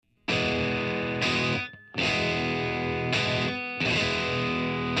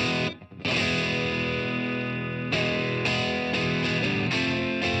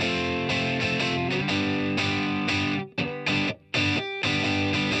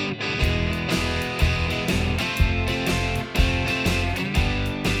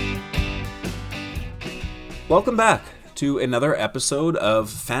Welcome back to another episode of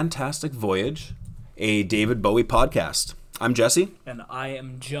Fantastic Voyage, a David Bowie podcast. I'm Jesse. And I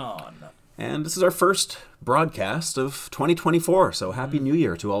am John. And this is our first broadcast of 2024, so Happy New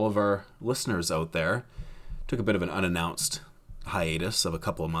Year to all of our listeners out there. Took a bit of an unannounced hiatus of a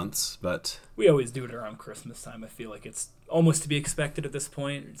couple of months, but... We always do it around Christmas time. I feel like it's almost to be expected at this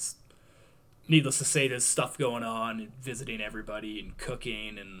point. It's needless to say, there's stuff going on, and visiting everybody, and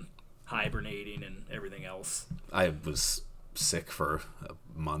cooking, and hibernating, and everything else. I was sick for a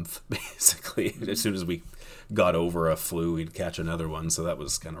month, basically. As soon as we got over a flu, we'd catch another one, so that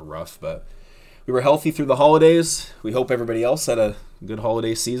was kind of rough, but we were healthy through the holidays. We hope everybody else had a good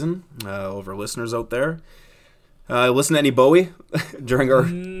holiday season. All of our listeners out there. Listen to any Bowie during our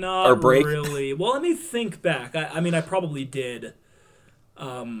break? Not really. Well, let me think back. I mean, I probably did.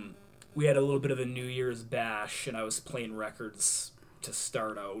 We had a little bit of a New Year's bash, and I was playing records to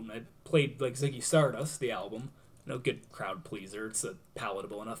start out. And I played like Ziggy Stardust, the album. Good crowd pleaser. It's a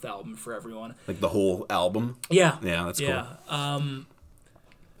palatable enough album for everyone. Like the whole album? Yeah. Yeah, that's cool. Yeah.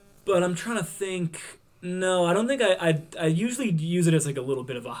 But I'm trying to think. No, I don't think I usually use it as like a little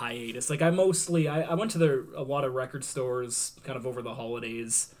bit of a hiatus. Like I went to a lot of record stores kind of over the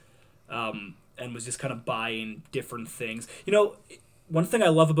holidays, and was just kind of buying different things. One thing I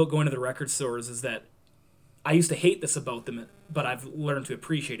love about going to the record stores is that I used to hate this about them, but I've learned to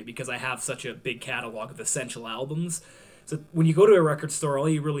appreciate it because I have such a big catalog of essential albums. So when you go to a record store, all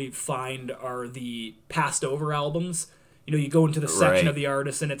you really find are the passed over albums. You go into the section of the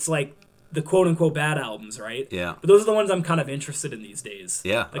artist, and it's like the quote-unquote bad albums, right? Yeah. But those are the ones I'm kind of interested in these days.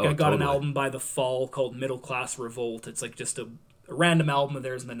 Yeah. Like I got an album by The Fall called Middle Class Revolt. It's like just a random album of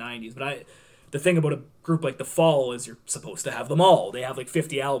theirs in the 90s. But the thing about a group like The Fall is you're supposed to have them all. They have like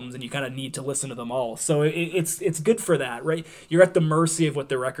 50 albums, and you kind of need to listen to them all. So it's good for that, right? You're at the mercy of what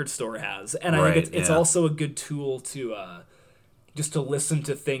the record store has. And I think it's also a good tool to... just to listen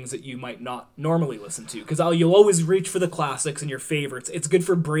to things that you might not normally listen to. Because you'll always reach for the classics and your favorites. It's good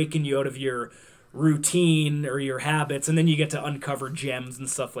for breaking you out of your routine or your habits, and then you get to uncover gems and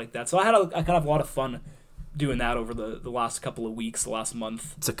stuff like that. So I kind of have a lot of fun doing that over the last couple of weeks, the last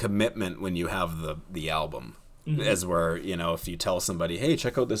month. It's a commitment when you have the album. Mm-hmm. As where, if you tell somebody, hey,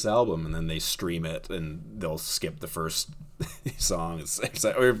 check out this album, and then they stream it, and they'll skip the first song.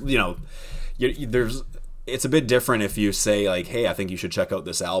 It's a bit different if you say, like, hey, I think you should check out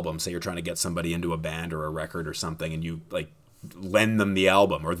this album. Say you're trying to get somebody into a band or a record or something, and you, like, lend them the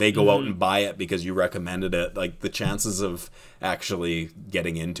album, or they go out and buy it because you recommended it. Like, the chances of actually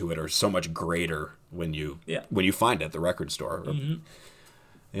getting into it are so much greater when you find it at the record store. Mm-hmm.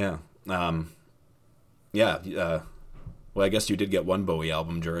 Yeah. Well, I guess you did get one Bowie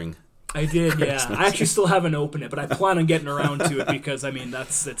album during... I did, yeah. I actually still haven't opened it, but I plan on getting around to it because, I mean,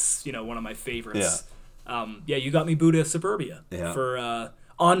 it's one of my favorites. Yeah. You got me Buddha Suburbia for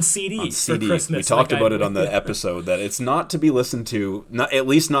on CD for Christmas. We talked about it on the episode that it's not to be listened to, at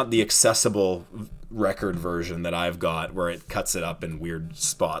least not the accessible record version that I've got, where it cuts it up in weird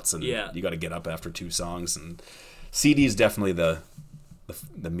spots and you got to get up after 2 songs. And CD is definitely the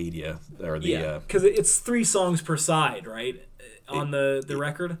media or the because it's 3 songs per side, right? On the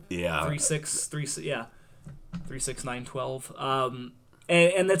record. Yeah. 3, 6, 3, yeah, 3, 6, 9, 12.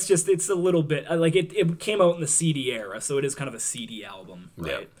 And that's just, it's a little bit, like, it came out in the CD era, so it is kind of a CD album,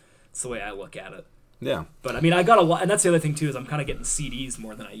 right? Yeah. That's the way I look at it. Yeah. But, I mean, I got a lot, and that's the other thing, too, is I'm kind of getting CDs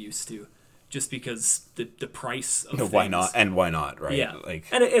more than I used to, just because the price of things. Why not, right? Yeah.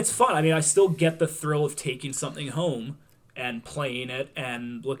 And it's fun. I mean, I still get the thrill of taking something home and playing it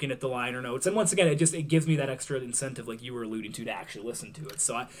and looking at the liner notes. And once again, it gives me that extra incentive, like you were alluding to actually listen to it.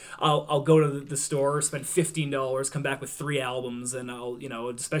 So I'll go to the store, spend $15, come back with 3 albums, and I'll,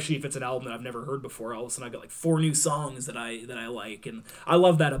 especially if it's an album that I've never heard before, all of a sudden I got like 4 new songs that I like. And I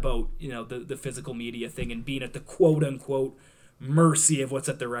love that about, the physical media thing and being at the quote unquote mercy of what's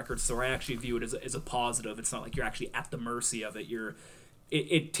at the record store. I actually view it as a positive. It's not like you're actually at the mercy of it.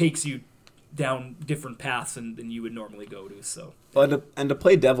 It takes you down different paths than you would normally go to. So, and to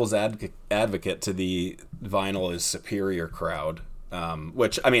play devil's advocate to the vinyl is superior crowd,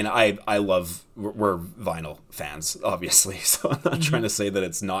 which, I mean, I love. We're vinyl fans, obviously, so I'm not trying to say that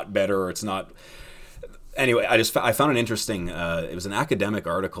it's not better or it's not. Anyway, I found it interesting. It was an academic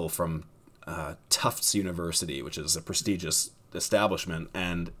article from Tufts University, which is a prestigious establishment,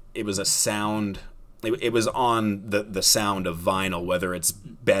 and it was a sound. It was on the sound of vinyl, whether it's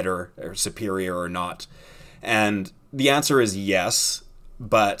better or superior or not. And the answer is yes,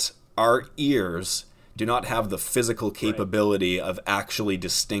 but our ears do not have the physical capability of actually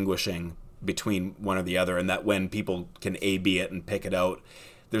distinguishing between one or the other, and that when people can A-B it and pick it out,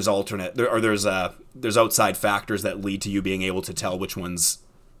 there's outside factors that lead to you being able to tell which one's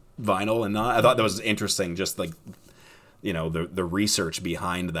vinyl and not. I thought that was interesting, just like, the research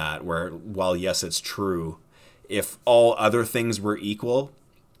behind that, where while yes, it's true, if all other things were equal,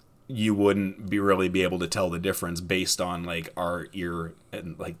 you wouldn't really be able to tell the difference based on like our ear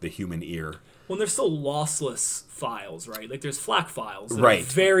and like the human ear. Well, there's still lossless files, right? Like there's FLAC files, that right? Are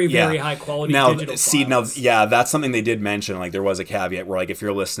very, very high quality digital files. That's something they did mention. Like there was a caveat where, like, if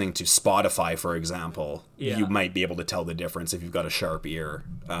you're listening to Spotify, for example, you might be able to tell the difference if you've got a sharp ear.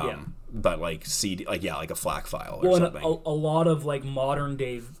 But like CD, like a FLAC file or something. A lot of like modern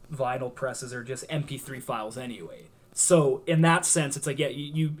day vinyl presses are just MP3 files anyway. So in that sense, it's like,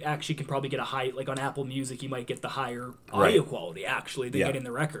 you actually can probably get a high, like on Apple Music, you might get the higher audio quality actually than getting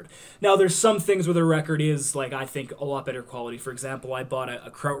the record. Now there's some things where the record is like, I think, a lot better quality. For example, I bought a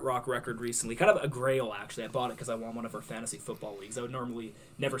Krautrock record recently, kind of a Grail actually. I bought it because I won one of our fantasy football leagues. I would normally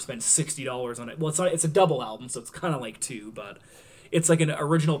never spend $60 on it. Well, it's a double album, so it's kind of like two, but it's like an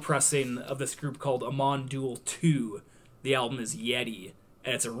original pressing of this group called Amon Duel 2. The album is Yeti.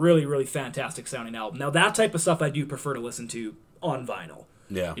 And it's a really, really fantastic sounding album. Now, that type of stuff I do prefer to listen to on vinyl.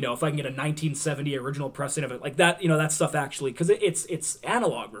 Yeah. If I can get a 1970 original pressing of it, like that, that stuff actually, because it's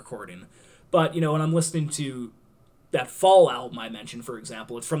analog recording. But, when I'm listening to that Fall album I mentioned, for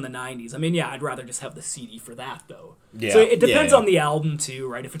example, it's from the 90s. I mean, I'd rather just have the CD for that, though. Yeah. So it depends on the album, too,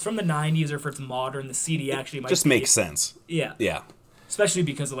 right? If it's from the 90s or if it's modern, the CD actually might just makes sense. Yeah. Yeah. Especially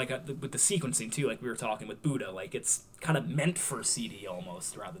because of with the sequencing too, like we were talking with Buddha, like it's kind of meant for CD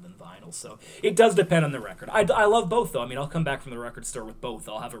almost rather than vinyl. So it does depend on the record. I love both though. I mean, I'll come back from the record store with both.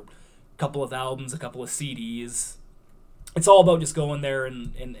 I'll have a couple of albums, a couple of CDs. It's all about just going there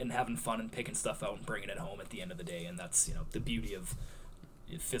and having fun and picking stuff out and bringing it home at the end of the day. And that's the beauty of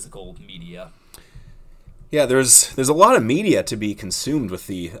physical media. Yeah, there's a lot of media to be consumed with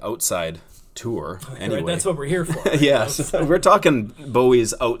the outside tour anyway. Right, that's what we're here for. Yeah, so we're talking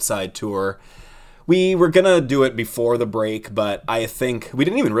Bowie's outside tour. We were gonna do it before the break, but I think we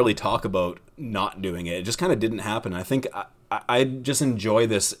didn't even really talk about not doing it. It just kind of didn't happen. I think I just enjoy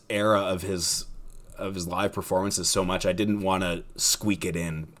this era of his live performances so much. I didn't want to squeak it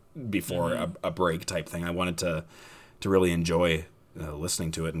in before a break type thing. I wanted to really enjoy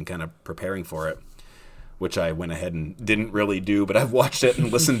listening to it and kind of preparing for it, which I went ahead and didn't really do, but I've watched it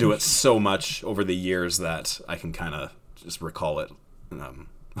and listened to it so much over the years that I can kind of just recall it.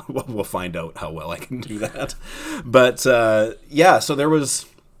 We'll find out how well I can do that. But so there's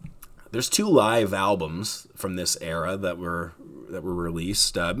 2 live albums from this era that were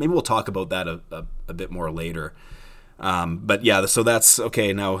released. Maybe we'll talk about that a bit more later. But yeah, so that's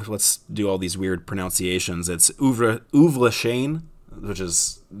okay. Now let's do all these weird pronunciations. It's Ouvre Chain, which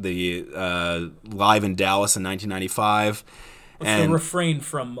is the live in Dallas in 1995. It's the refrain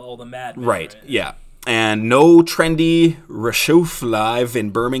from All the Mad Men, right? Yeah. And No Trendy Reshouf live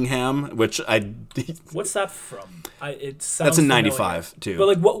in Birmingham, which What's that from? It sounds that's in familiar. 95 too. But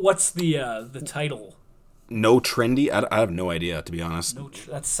like, what's the title? No Trendy? I have no idea, to be honest.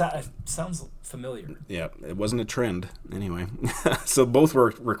 That sounds familiar. Yeah, it wasn't a trend anyway. So both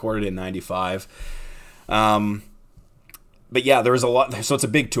were recorded in 95. But yeah, there was a lot. So it's a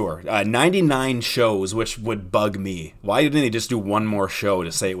big tour. 99 shows, which would bug me. Why didn't they just do one more show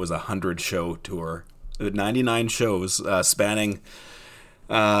to say it was a 100-show tour? 99 shows spanning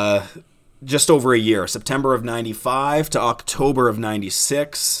just over a year. September of 95 to October of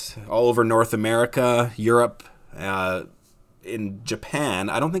 96. All over North America, Europe, in Japan.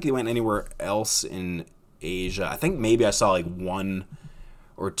 I don't think they went anywhere else in Asia. I think maybe I saw like 1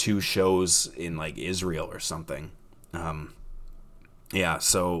 or 2 shows in like Israel or something. Yeah,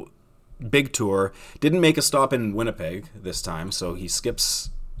 so big tour. Didn't make a stop in Winnipeg this time, so he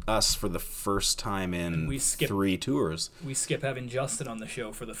skips us for the first time in 3 tours. We skip having Justin on the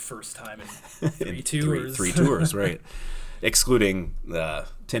show for the first time in 3 tours. 3 tours, right. Excluding the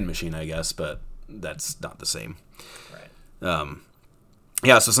Tin Machine, I guess, but that's not the same. Right.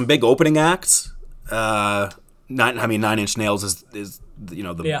 Yeah, so some big opening acts. 9 Inch Nails is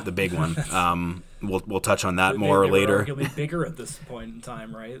the big one. We'll touch on that more later. Arguably bigger at this point in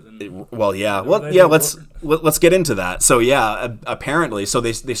time, right? Let's get into that. So yeah, apparently, so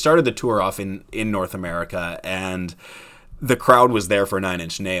they started the tour off in North America, and the crowd was there for 9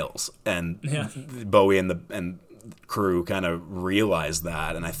 Inch Nails, and Bowie and the crew kind of realized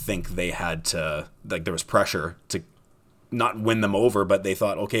that, and I think they had to, like, there was pressure to not win them over, but they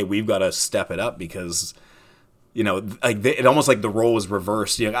thought, okay, we've got to step it up because You know, like it almost like the role was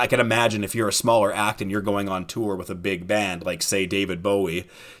reversed. You know, I can imagine if you're a smaller act and you're going on tour with a big band, like say David Bowie,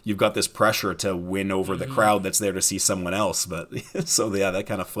 you've got this pressure to win over the crowd that's there to see someone else. But so yeah, that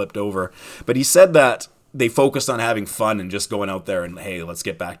kind of flipped over. But he said that they focused on having fun and just going out there and, hey, let's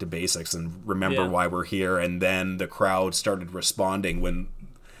get back to basics and remember why we're here. And then the crowd started responding when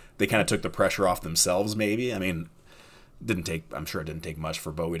they kind of took the pressure off themselves. Maybe, I mean, I'm sure it didn't take much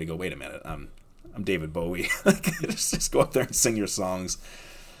for Bowie to go, wait a minute, I'm David Bowie. Just go up there and sing your songs.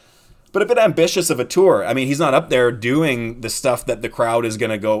 But a bit ambitious of a tour. I mean, he's not up there doing the stuff that the crowd is going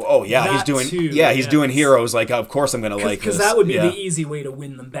to go, oh, yeah, That he's doing too, he's doing Heroes. Like, of course I'm going to like this. Because that would be the easy way to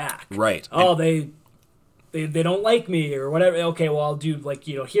win them back. Right. Oh, they don't like me or whatever. Okay, well, I'll do, like,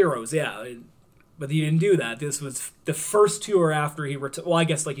 you know, Heroes, yeah. But he didn't do that. This was the first tour after he retired. Well, I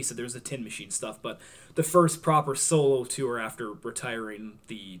guess, like you said, there's the Tin Machine stuff, but the first proper solo tour after retiring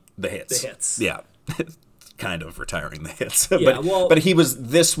the hits. Yeah. Kind of retiring the hits. Yeah, but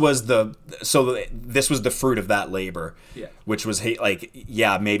this was the fruit of that labor. Yeah. Which was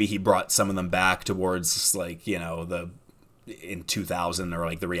maybe he brought some of them back towards, like, you know, in 2000 or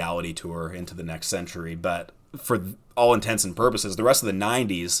like the reality tour into the next century, but for all intents and purposes, the rest of the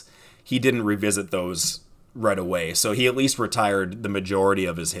 90s, he didn't revisit those right away. So he at least retired the majority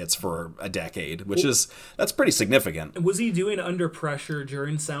of his hits for a decade, that's pretty significant. Was he doing Under Pressure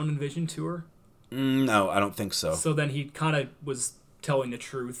during Sound and Vision tour? No, I don't think so. So then he kind of was telling the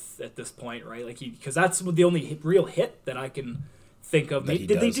truth at this point, right? Like because that's the only real hit that I can think of. Did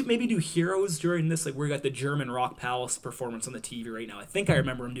they do Heroes during this? Like we got the German Rock Palace performance on the TV right now. I think I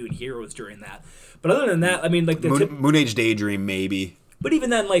remember him doing Heroes during that. But other than that, I mean, like Moon Age Daydream maybe. But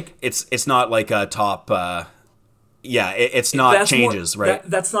even then, like it's not like a top. It's not Changes, right?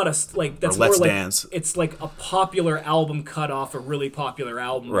 That's not that's or more Let's like Dance. It's like a popular album cut off a really popular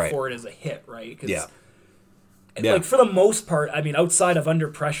album before it is a hit, right? Yeah. Like for the most part, I mean, outside of Under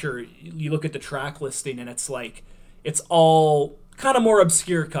Pressure, you look at the track listing and it's like it's all kind of more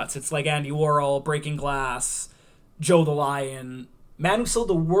obscure cuts. It's like Andy Warhol, Breaking Glass, Joe the Lion. Man Who Sold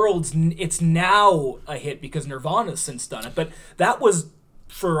the World's, it's now a hit because Nirvana's since done it. But that was,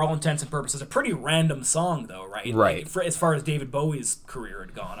 for all intents and purposes, a pretty random song, though, right? Right. Like, as far as David Bowie's career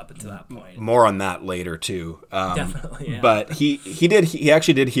had gone up until that point. More on that later, too. Definitely, yeah. But he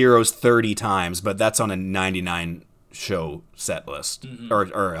actually did Heroes 30 times, but that's on a 99 show set list. Mm-hmm.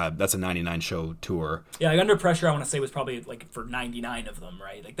 Or that's a 99 show tour. Yeah, like Under Pressure, I want to say, was probably like for 99 of them,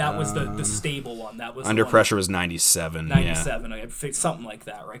 right? Like that was the stable one. That was Under Pressure was 97. 97, yeah. Something like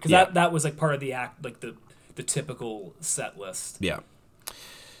that, right? Because that was like part of the act, like the typical set list. Yeah.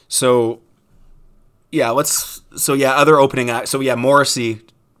 So other opening acts. So yeah, Morrissey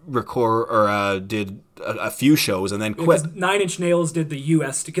did a few shows and then quit. Nine Inch Nails did the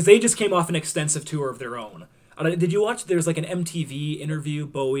U.S. because they just came off an extensive tour of their own. Did you watch? There's like an MTV interview,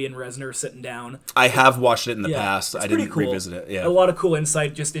 Bowie and Reznor sitting down. I have watched it in the past. I didn't revisit it. Yeah, a lot of cool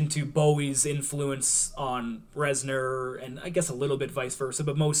insight just into Bowie's influence on Reznor, and I guess a little bit vice versa,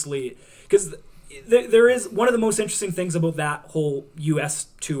 but mostly because there is one of the most interesting things about that whole U.S.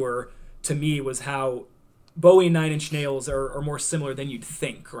 tour to me was how Bowie and Nine Inch Nails are more similar than you'd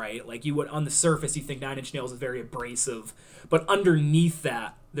think, right? Like you would on the surface you think Nine Inch Nails is very abrasive, but underneath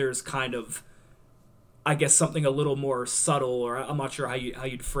that there's kind of, I guess, something a little more subtle, or I'm not sure how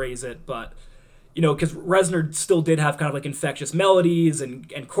you'd phrase it, but you know, because Reznor still did have kind of like infectious melodies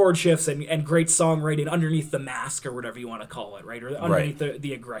and chord shifts and great songwriting underneath the mask or whatever you want to call it, right? Or underneath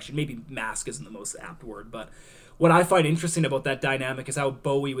the aggression. Maybe mask isn't the most apt word, but what I find interesting about that dynamic is how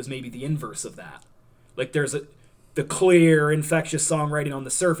Bowie was maybe the inverse of that. Like there's the clear, infectious songwriting on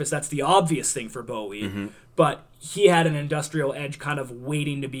the surface, that's the obvious thing for Bowie, mm-hmm. but he had an industrial edge kind of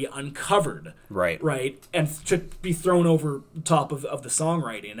waiting to be uncovered. Right? And to be thrown over top of the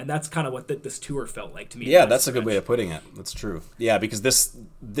songwriting. And that's kind of what this tour felt like to me. Yeah, that's a good way of putting it. That's true. Yeah, because this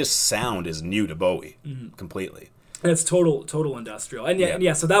sound is new to Bowie completely. And it's total industrial.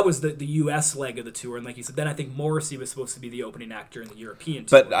 And so that was the U.S. leg of the tour. And like you said, then I think Morrissey was supposed to be the opening actor in the European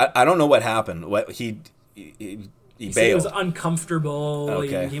tour. But I don't know what happened. He bailed. He was uncomfortable.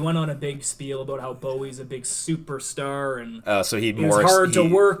 Okay. He went on a big spiel about how Bowie's a big superstar and so he was hard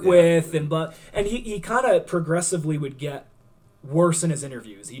to work with, and he kind of progressively would get worse in his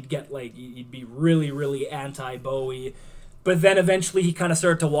interviews. He'd be really, really anti-Bowie, but then eventually he kind of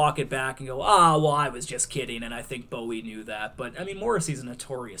started to walk it back and go, well, I was just kidding, and I think Bowie knew that. But I mean, Morrissey's a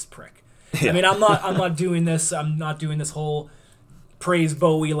notorious prick. Yeah. I mean, I'm not doing this. I'm not doing this whole praise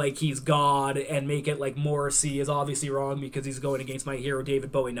Bowie like he's God and make it like Morrissey is obviously wrong because he's going against my hero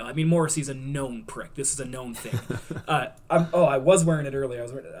David Bowie. No, I mean Morrissey's a known prick. This is a known thing. I was wearing it earlier.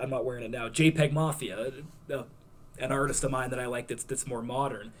 I'm not wearing it now. JPEG Mafia, an artist of mine that I like that's more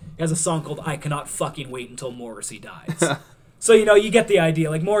modern. He has a song called "I Cannot Fucking Wait Until Morrissey Dies." So you get the idea.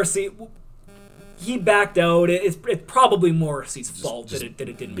 Like Morrissey, he backed out. It's probably Morrissey's fault that it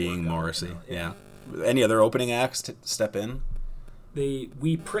didn't being work Morrissey. out, Yeah. Any other opening acts to step in?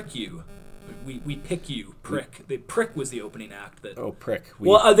 We prick you. We pick you, prick. The prick was the opening act. Prick.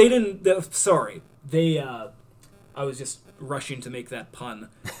 They didn't. Sorry, they. I was just rushing to make that pun.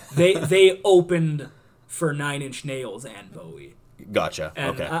 They opened for Nine Inch Nails and Bowie. Gotcha.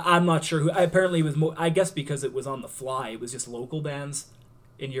 And okay. I'm not sure who. Apparently, it was. I guess because it was on the fly, it was just local bands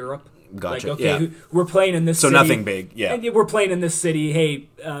in Europe. Gotcha. Like, okay, we're playing in this. So city, nothing big. Yeah. And we're playing in this city. Hey.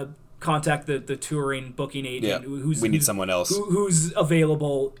 Contact the touring booking agent. Yeah. We need someone else. Who's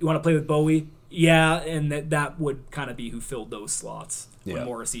available? You want to play with Bowie? Yeah, and that would kind of be who filled those slots when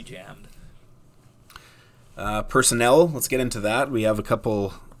Morrissey jammed. Personnel, let's get into that. We have a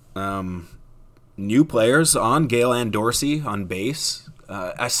couple new players on. Gail Ann Dorsey on bass.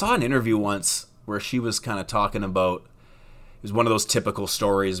 I saw an interview once where she was kind of talking about, it was one of those typical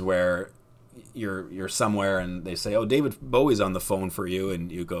stories where you're somewhere and they say, "Oh, David Bowie's on the phone for you,"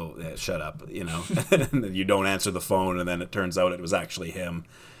 and you go, "Shut up," and you don't answer the phone, and then it turns out it was actually him.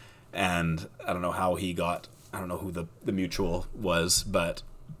 And I don't know how he got. I don't know who the mutual was, but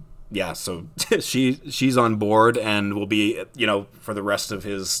yeah. So she's on board and will be, for the rest of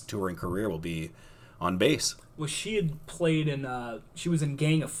his touring career, will be on bass. Well, she had played in. She was in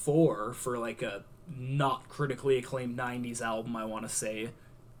Gang of Four for like a not critically acclaimed '90s album, I want to say.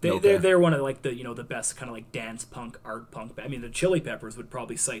 They're one of like the best kind of like dance punk, art punk. I mean, the Chili Peppers would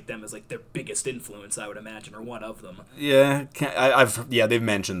probably cite them as like their biggest influence, I would imagine, or one of them. Yeah, they've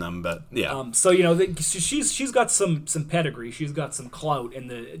mentioned them, but yeah. So she's got some pedigree. She's got some clout,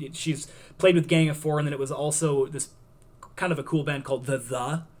 and she's played with Gang of Four, and then it was also this kind of a cool band called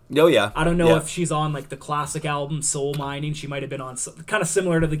The. Oh yeah. I don't know if she's on like the classic album Soul Mining. She might have been on kind of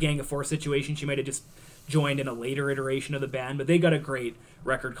similar to the Gang of Four situation. She might have just joined in a later iteration of the band, but they got a great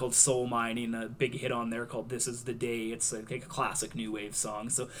record called Soul Mining, a big hit on there called This Is the Day. It's like a classic new wave song.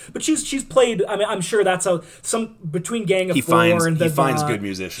 So, but she's played. I mean, I'm sure that's how between Gang of Four and he finds good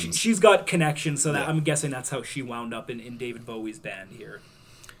musicians. She's got connections, so that I'm guessing that's how she wound up in David Bowie's band here.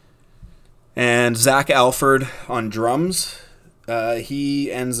 And Zach Alford on drums.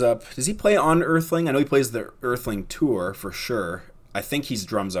 He ends up. Does he play on Earthling? I know he plays the Earthling tour for sure. I think he's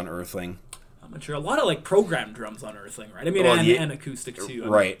drums on Earthling. I'm not sure. A lot of like programmed drums on Earthling, right? I mean, and acoustic too.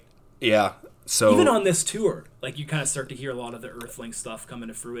 Right. Yeah. So even on this tour, like you kind of start to hear a lot of the Earthling stuff coming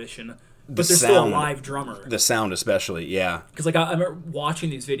to fruition. But there's still a live drummer. The sound, especially, yeah. Because like I remember watching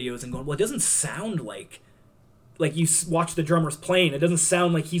these videos and going, well, it doesn't sound like you watch the drummers playing. It doesn't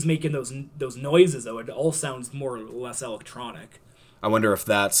sound like he's making those noises though. It all sounds more or less electronic. I wonder if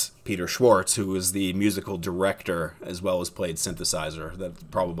that's Peter Schwartz, who is the musical director as well as played synthesizer.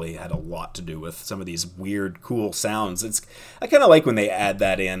 That probably had a lot to do with some of these weird, cool sounds. I kind of like when they add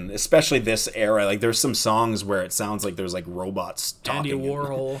that in, especially this era. Like there's some songs where it sounds like there's like robots talking. Andy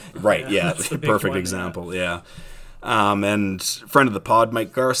Warhol. Right, yeah. Perfect example, yeah. And friend of the pod,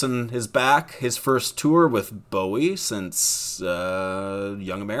 Mike Garson, is back. His first tour with Bowie since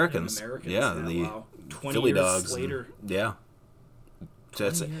Young Americans. Yeah, the wow. 20 Philly years Dogs. later. Yeah.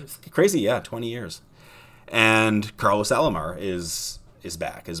 That's crazy, yeah, 20 years. And Carlos Alomar is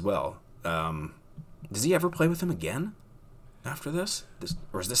back as well. Does he ever play with him again after this?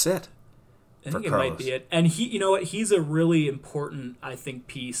 Or is this it? I think it might be it. And he, you know what, he's a really important, I think,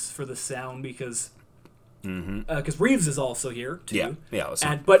 piece for the sound because Reeves is also here too.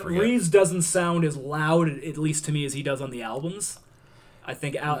 Yeah. But Reeves doesn't sound as loud, at least to me, as he does on the albums. I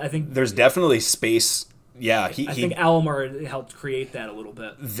think there's definitely space. Yeah, I think Alomar helped create that a little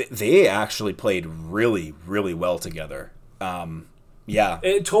bit. They actually played really, really well together. Yeah,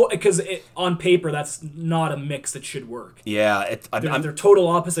 because on paper that's not a mix that should work. Yeah, they're total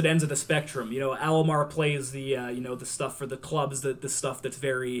opposite ends of the spectrum. You know, Alomar plays the the stuff for the clubs, the stuff that's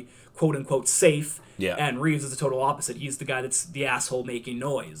very quote unquote safe. Yeah, and Reeves is the total opposite. He's the guy that's the asshole making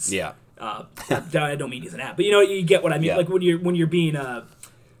noise. Yeah, I don't mean he's an ass, but you get what I mean. Yeah. Like when you're being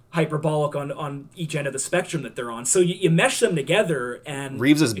hyperbolic on each end of the spectrum that they're on. So you mesh them together, and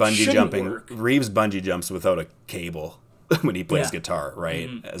Reeves is bungee jumping. Work. Reeves bungee jumps without a cable when he plays guitar, right?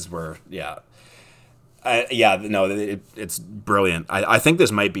 It's brilliant. I think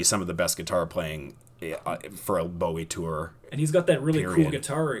this might be some of the best guitar playing for a Bowie tour. And he's got that really cool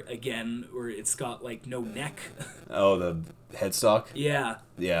guitar again, where it's got like no neck. Oh, the headstock. Yeah.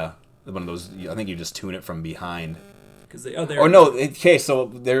 One of those. I think you just tune it from behind. Okay,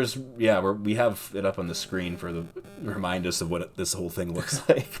 so there's we have it up on the screen for the remind us of what this whole thing looks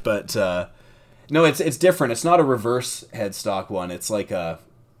like. But No, it's different. It's not a reverse headstock one. It's like a.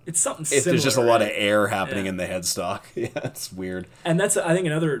 It's something similar. There's just a lot of air happening in the headstock. Yeah, it's weird. And that's, I think,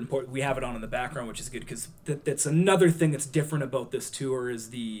 another important. We have it on in the background, which is good because that's another thing that's different about this tour is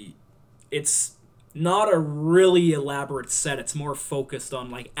it's not a really elaborate set. It's more focused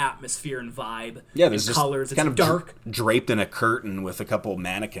on like atmosphere and vibe. Yeah, there's and just colors. It's kind of dark, draped in a curtain with a couple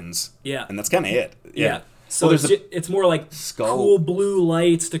mannequins. Yeah, and that's kind of it. Yeah. So it's more like skull. Cool blue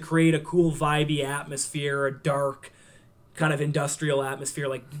lights to create a cool vibey atmosphere, a dark kind of industrial atmosphere,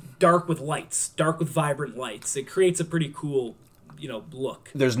 like dark with lights, dark with vibrant lights. It creates a pretty cool, look.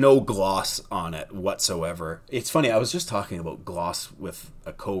 There's no gloss on it whatsoever. It's funny, I was just talking about gloss with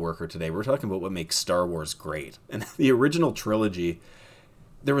a coworker today. We were talking about what makes Star Wars great. And the original trilogy,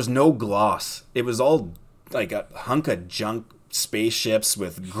 there was no gloss. It was all like a hunk of junk spaceships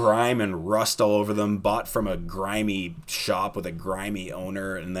with grime and rust all over them, bought from a grimy shop with a grimy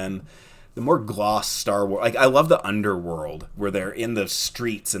owner. And then the more gloss Star Wars, like I love the underworld where they're in the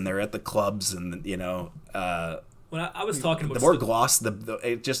streets and they're at the clubs and when I was talking about the more gloss,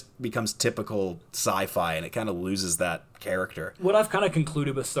 it just becomes typical sci-fi and it kind of loses that character. What I've kind of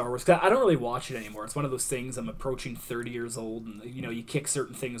concluded with Star Wars, 'cause I don't really watch it anymore. It's one of those things. I'm approaching 30 years old, and you kick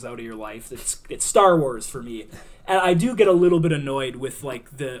certain things out of your life. It's Star Wars for me, and I do get a little bit annoyed with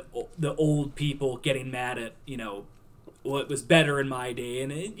like the old people getting mad at what was better in my day,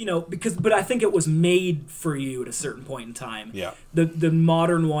 and but I think it was made for you at a certain point in time. Yeah. The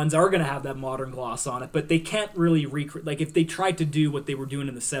modern ones are going to have that modern gloss on it, but they can't really recreate. Like if they tried to do what they were doing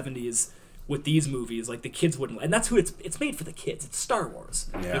in the 70s with these movies, like the kids wouldn't. And that's who it's made for, the kids. It's Star Wars.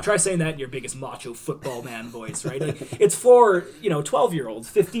 Yeah. You try saying that in your biggest macho football man voice, right? Like, it's for 12-year-olds,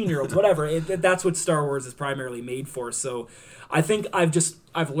 15-year-olds, whatever. That's what Star Wars is primarily made for. So I think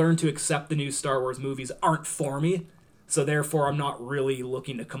I've learned to accept the new Star Wars movies aren't for me. So therefore, I'm not really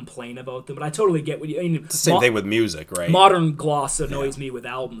looking to complain about them. But I totally get what you mean. It's the same thing with music, right? Modern gloss annoys me with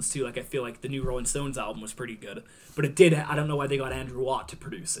albums too. Like I feel like the new Rolling Stones album was pretty good, but it did. I don't know why they got Andrew Watt to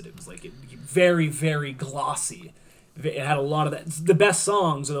produce it. It was like very, very glossy. It had a lot of that. The best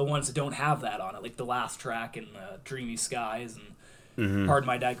songs are the ones that don't have that on it, like the last track and Dreamy Skies and Pardon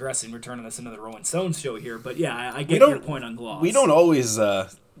My Digressing. We're turning this into the Rolling Stones show here, but yeah, I get your point on gloss. We don't always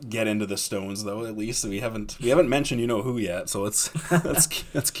get into the Stones though. At least we haven't mentioned who yet. So let's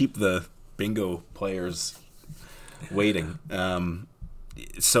keep the bingo players waiting.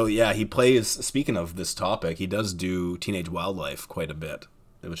 So yeah, he plays. Speaking of this topic, he does do Teenage Wildlife quite a bit,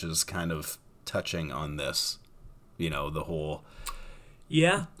 which is kind of touching on this. The whole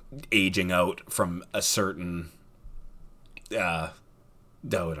aging out from a certain.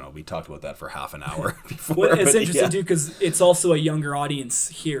 No, we talked about that for half an hour before. Well, it's interesting too because it's also a younger audience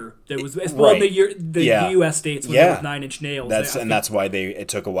here. There was well, right. the U.S. states when there was 9 Inch Nails. That's why it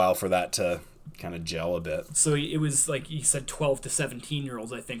took a while for that to kind of gel a bit. So it was like you said, 12 to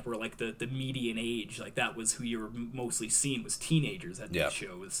 17-year-olds. I think were like the median age. Like that was who you were mostly seeing was teenagers at these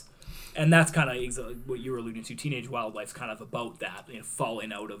shows, and that's kind of what you were alluding to. Teenage Wildlife's kind of about that,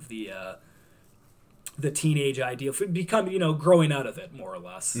 falling out of the teenage ideal, growing out of it more or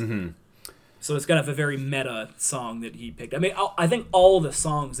less. Mm-hmm. So it's kind of a very meta song that he picked. I mean, I think all the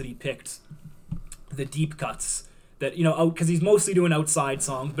songs that he picked, the deep cuts that because he's mostly doing outside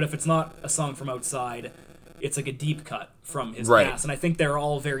songs, but if it's not a song from outside, it's like a deep cut from his past, and I think they're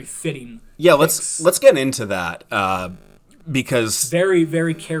all very fitting. Yeah, let's get into that because very,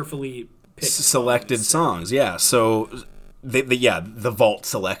 very carefully picked selected songs. Yeah, so. The vault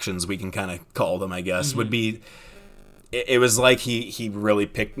selections, we can kind of call them, I guess, would be. It was like he really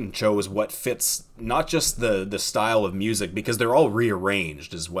picked and chose what fits not just the style of music, because they're all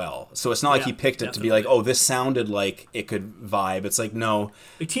rearranged as well. So it's not like he picked it to be like, oh, this sounded like it could vibe. It's like, no.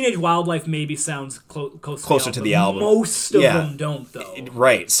 Like Teenage Wildlife maybe sounds closer to the album. Most of them don't, though.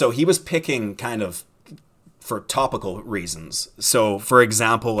 Right. So he was picking kind of for topical reasons. So, for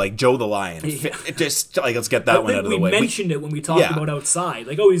example, like Joe the Lion. Just like, let's get that one out of the way. We mentioned it when we talked about Outside.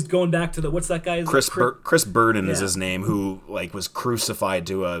 Like, he's going back to what's that guy? Chris Burden is his name, who like was crucified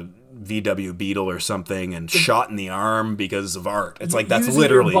to a VW Beetle or something and shot in the arm because of art. It's like that's using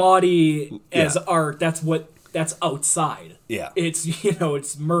literally your body as art. That's Outside. Yeah. It's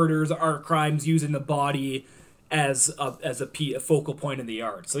it's murders, art crimes, using the body as a focal point in the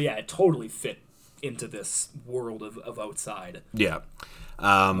art. So yeah, it totally fit into this world of Outside. Yeah.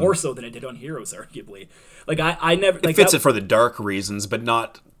 More so than it did on Heroes, arguably. Like I never it fits it for the dark reasons, but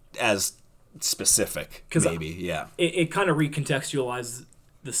not as specific. Maybe, yeah. It kind of recontextualized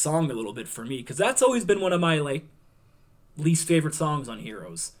the song a little bit for me, because that's always been one of my least favorite songs on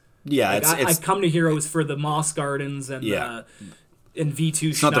Heroes. Yeah, I come to Heroes for the Moss Gardens and And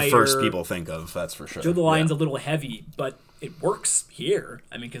V2 It's not the first people think of, that's for sure. Joe the Lion's a little heavy, but it works here.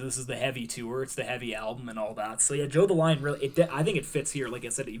 I mean, because this is the heavy tour, it's the heavy album and all that. So yeah, Joe the Lion really, I think it fits here. Like I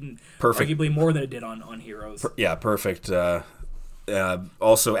said, even perfect. Arguably more than it did on Heroes. Yeah, perfect.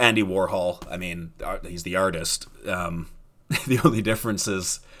 Also, Andy Warhol. I mean, he's the artist. The only difference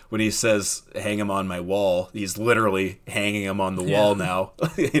is when he says "hang him on my wall," he's literally hanging him on the wall now,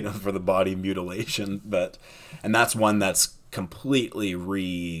 for the body mutilation. And that's one that's completely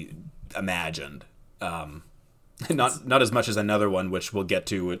reimagined. Not as much as another one, which we'll get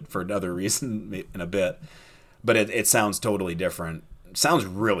to for another reason in a bit. But it sounds totally different. It sounds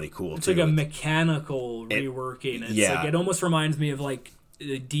really cool, it's too. It's like a mechanical reworking. Like, it almost reminds me of like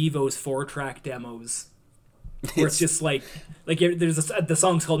Devo's 4-track demos. Where it's just like there's the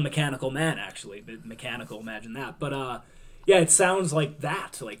song's called Mechanical Man, actually. Mechanical, imagine that. But yeah, it sounds like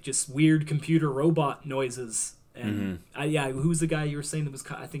that. Like just weird computer robot noises. And who's the guy you were saying that was,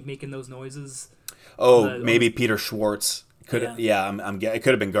 I think, making those noises? Oh, maybe Peter Schwartz. It could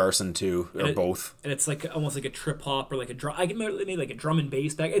have been Garson too, or both. And it's like almost like a trip hop or like a drum. I maybe like a drum and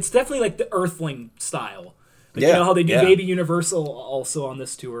bass back. It's definitely like the Earthling style. Like, you know how they do Baby Universal also on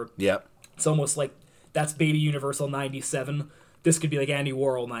this tour. Yeah, it's almost like that's Baby Universal '97. This could be like Andy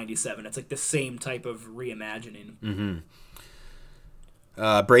Warhol '97. It's like the same type of reimagining. Mm-hmm.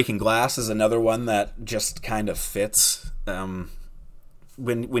 Breaking Glass is another one that just kind of fits.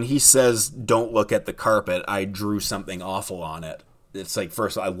 When he says "don't look at the carpet," I drew something awful on it. It's like,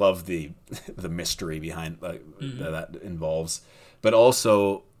 first, I love the mystery behind that involves, but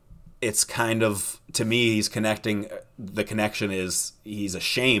also it's kind of, to me, he's connecting. The connection is he's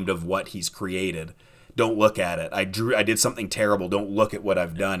ashamed of what he's created. Don't look at it. I did something terrible. Don't look at what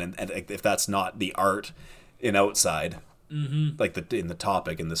I've done. And if that's not the art in Outside, like in the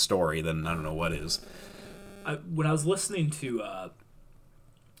topic in the story, then I don't know what is. When I was listening to.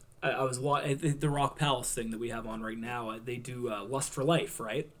 I was the Rock Palace thing that we have on right now. They do "Lust for Life,"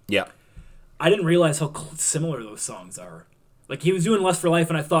 right? Yeah. I didn't realize how similar those songs are. Like he was doing "Lust for Life,"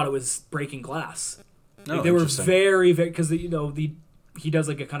 and I thought it was Breaking Glass. Like, they were very, very, because he does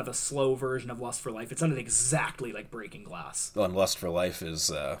like a kind of a slow version of "Lust for Life." It sounded exactly like Breaking Glass. Well, and "Lust for Life"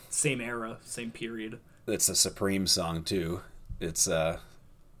 is same era, same period. It's a Supreme song too. It's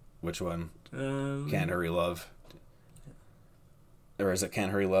which one? Can't Hurry Love. Or is it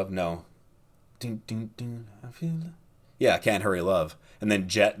Can't Hurry Love? No. Ding, ding, ding, I feel it. Yeah, Can't Hurry Love. And then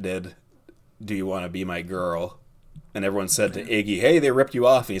Jet did Do You Want to Be My Girl? And everyone said to Iggy, hey, they ripped you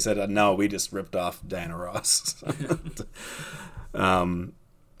off. And he said, no, we just ripped off Diana Ross.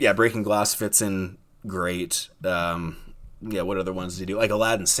 Breaking Glass fits in great. What other ones did he do? Like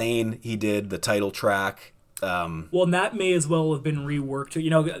Aladdin Sane, he did the title track. Well, and that may as well have been reworked.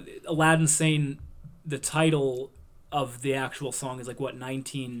 Aladdin Sane, the title of the actual song is like what,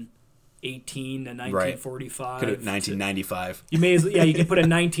 1918 and 1945. Could have 1995. You may as well, you can put a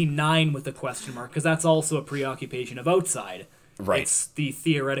 1909 with a question mark because that's also a preoccupation of Outside. Right. It's the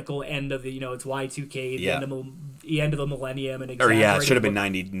theoretical end of the it's Y2K, the end of the millennium, and it should have been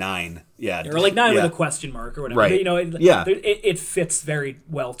 99. Yeah. Or like 9 with a question mark or whatever. Right. But, it fits very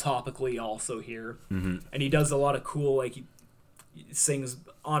well topically also here. Mm-hmm. And he does a lot of cool, like he sings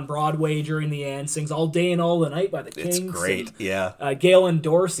on Broadway during the end, sings All Day and All the Night by the Kinks. It's great, and, Galen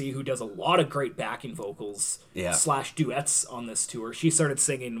Dorsey, who does a lot of great backing vocals / duets on this tour, she started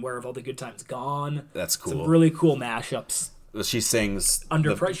singing Where Have All the Good Times Gone. That's cool. Some really cool mashups. She sings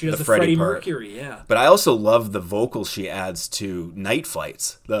she does the Freddie Mercury, But I also love the vocals she adds to Night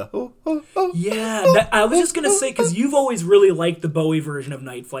Flights. I was just going to say, because you've always really liked the Bowie version of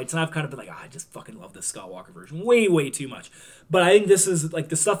Night Flights, and I've kind of been like, I just fucking love this Scott Walker version way, way too much. But I think this is, like,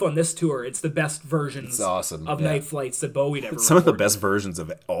 the stuff on this tour, it's the best versions of Night Flights that Bowie ever Some of the best versions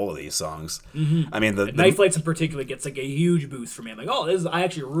of all of these songs. Mm-hmm. I mean, the Night Flights in particular gets, like, a huge boost for me. I'm like, I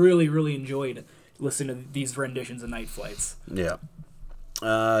actually really, really enjoyed listening to these renditions of Night Flights. Yeah.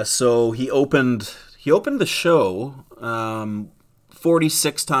 So he opened the show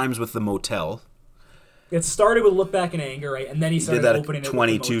 46 times with the Motel. It started with Look Back in Anger, right? And then he started opening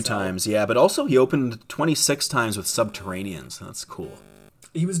 22 times, but also he opened 26 times with Subterraneans. That's cool.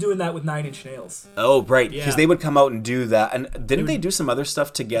 He was doing that with Nine Inch Nails. Oh, right, because they would come out and do that. And didn't they do some other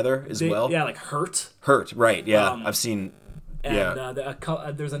stuff together as well? Yeah, like Hurt. Hurt, right, yeah. I've seen... And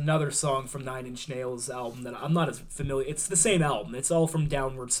there's another song from Nine Inch Nails album that I'm not as familiar. It's the same album. It's all from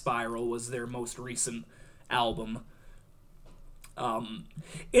Downward Spiral was their most recent album.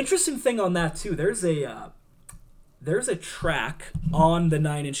 Interesting thing on that too. There's a track on the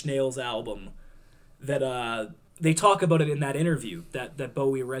Nine Inch Nails album that they talk about it in that interview, that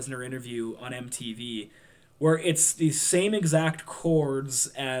Bowie Reznor interview on MTV, where it's the same exact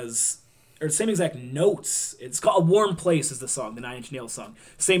chords or same exact notes. It's called "A Warm Place" is the song, the Nine Inch Nails song.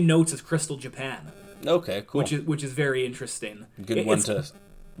 Same notes as "Crystal Japan." Okay, cool. Which is very interesting. Good one to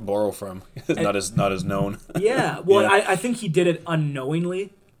borrow from. not as known. Yeah, well, Yeah. I think he did it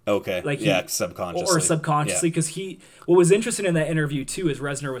unknowingly. Okay. Like subconsciously. Or subconsciously, because what was interesting in that interview too is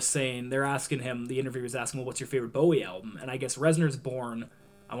Reznor was saying, they're asking him, the interviewer was asking, well, what's your favorite Bowie album? And I guess Reznor's born,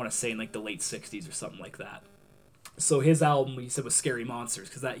 I want to say in like the late 60s or something like that. So his album, he said, was Scary Monsters,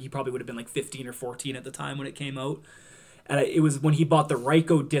 because that he probably would have been like 15 or 14 at the time when it came out. And it was when he bought the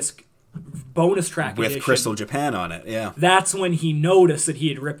Ryko disc bonus track with edition, Crystal Japan on it, yeah. That's when he noticed that he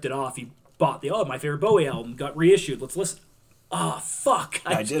had ripped it off. He bought my favorite Bowie album, got reissued. Let's listen. Oh, fuck.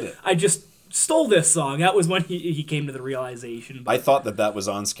 I did it. I just stole this song. That was when he came to the realization. I thought that was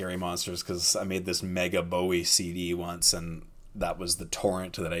on Scary Monsters because I made this mega Bowie CD once, and that was the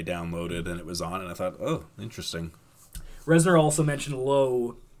torrent that I downloaded, and it was on, and I thought, oh, interesting. Reznor also mentioned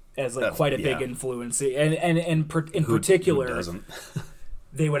Low as like quite a big influence, and in particular, who doesn't?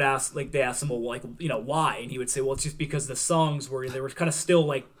 they asked him, well, like, you know, why? And he would say, well, it's just because the songs were kind of still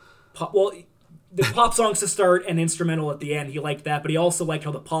like pop. Well, the pop songs to start and instrumental at the end, he liked that, but he also liked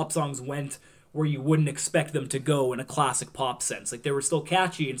how the pop songs went where you wouldn't expect them to go in a classic pop sense. Like, they were still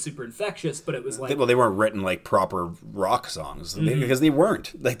catchy and super infectious, but it was like... Well, they weren't written like proper rock songs, because they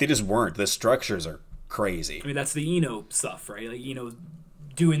weren't. Like, they just weren't. The structures are crazy. I mean, that's the Eno stuff, right? Like, Eno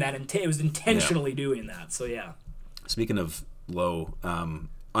doing that, it was intentionally doing that, so yeah. Speaking of Low,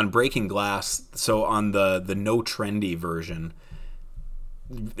 on Breaking Glass, so on the No Trendy version...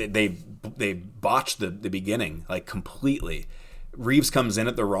 They botched the beginning like completely. Reeves comes in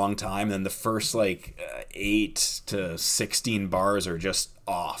at the wrong time, and then the first 8 to 16 bars are just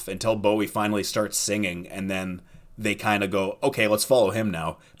off until Bowie finally starts singing, and then they kind of go, okay, let's follow him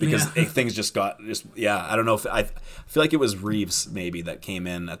now, because things just got I don't know if I feel like it was Reeves maybe that came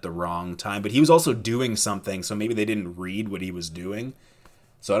in at the wrong time, but he was also doing something, so maybe they didn't read what he was doing.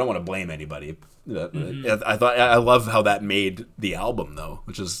 So I don't want to blame anybody. I love how that made the album though,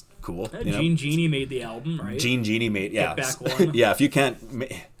 which is cool. Gene Genie made the album, right? Gene Genie made Get Back One. Yeah, if you can't,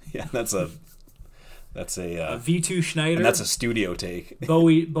 that's a V2 Schneider. And that's a studio take.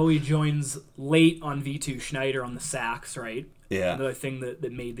 Bowie joins late on V2 Schneider on the sax, right? Yeah. Another thing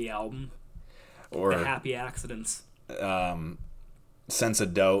that made the album. Or the Happy Accidents. Sense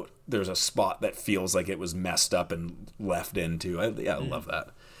of Doubt. There's a spot that feels like it was messed up and left into. I love that.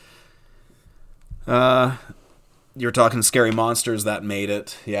 You're talking Scary Monsters, that made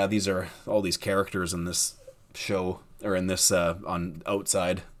it. Yeah, these are all these characters in this show, or in this on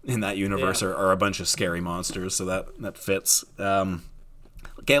Outside in that universe are a bunch of scary monsters, so that fits.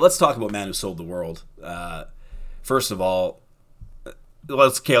 Okay, let's talk about Man Who Sold the World. First of all,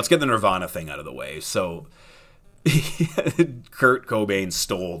 let's get the Nirvana thing out of the way. So Kurt Cobain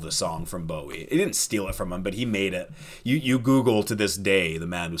stole the song from Bowie. He didn't steal it from him, but he made it. You Google to this day "The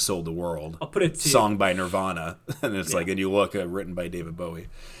Man Who Sold the World." I'll put it to song by Nirvana, and it's and you look written by David Bowie.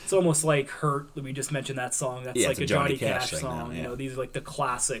 It's almost like "Hurt." We just mentioned that song. That's like a Johnny Cash song. Now, You know, these are like the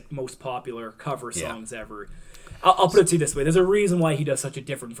classic, most popular cover songs ever. I'll put it to you this way: there's a reason why he does such a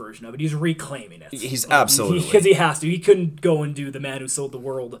different version of it. He's reclaiming it. He's absolutely, because he has to. He couldn't go and do "The Man Who Sold the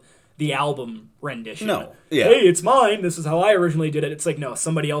World," the album rendition. No. Yeah. Hey, it's mine. This is how I originally did it. It's like, no,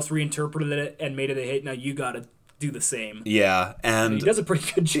 somebody else reinterpreted it and made it a hit. Now you got to do the same. Yeah, and he does a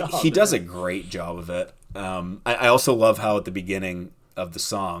pretty good job. He does a great job of it. I also love how at the beginning of the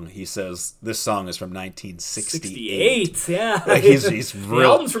song he says this song is from 1968. Yeah, like he's really, the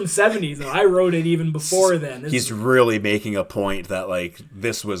album's from 70s, and I wrote it even before then. He's really making a point that like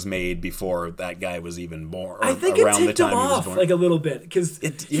this was made before that guy was even born. I think around it ticked the time him he was off born. like a little bit, because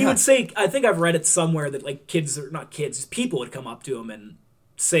he would say, I think I've read it somewhere that like people would come up to him and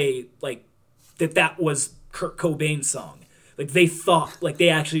say like that was Kurt Cobain's song. Like they thought, like they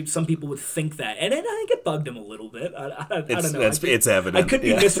actually, some people would think that, and I think it bugged him a little bit. I don't know. It's evident. I could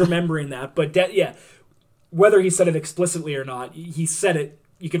be misremembering that, but whether he said it explicitly or not, he said it.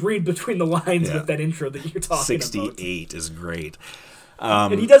 You could read between the lines with that intro that you're talking 68 about. 68 is great.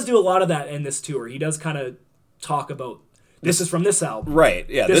 And he does do a lot of that in this tour. He does kind of talk about, this is from this album. Right,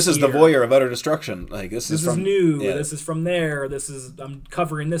 yeah. This is the Voyeur of Utter Destruction. Like this is new. Yeah. This is from there. I'm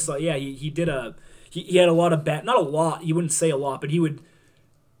covering this. Yeah, he did He had a lot of not a lot. He wouldn't say a lot, but he would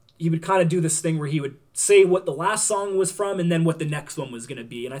kind of do this thing where he would say what the last song was from and then what the next one was going to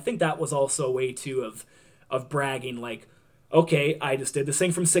be. And I think that was also a way too of bragging. Like, okay, I just did this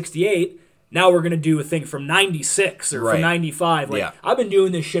thing from '68. Now we're going to do a thing from '96 or from '95. Like I've been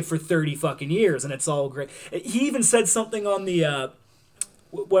doing this shit for 30 fucking years, and it's all great. He even said something on the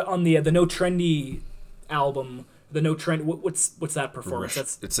No Trendy album, the No Trent. What's that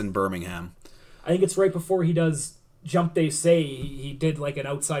performance? It's in Birmingham. I think it's right before he does Jump They Say. He did like an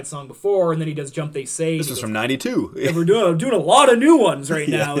Outside song before, and then he does Jump They Say. This was from '92. Yeah, we're doing a lot of new ones right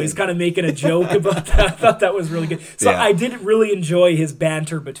now. He's kind of making a joke about that. I thought that was really good. So I did really enjoy his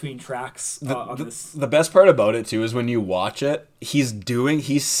banter between tracks on this. The best part about it too is when you watch it, he's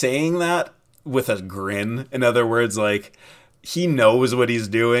saying that with a grin. In other words, like he knows what he's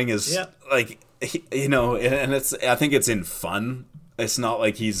doing is like and I think it's in fun. It's not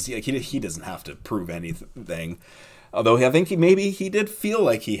like he doesn't have to prove anything. Although I think he did feel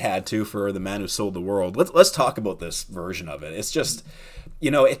like he had to for The Man Who Sold the World. Let's talk about this version of it. It's just,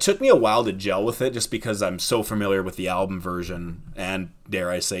 it took me a while to gel with it just because I'm so familiar with the album version and, dare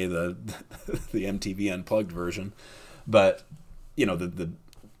I say, the the MTV Unplugged version. But,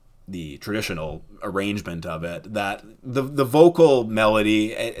 the traditional arrangement of it, that the vocal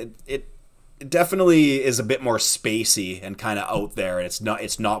melody, it definitely is a bit more spacey and kind of out there. It's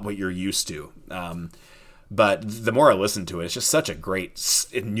not what you're used to. But the more I listen to it, it's just such a great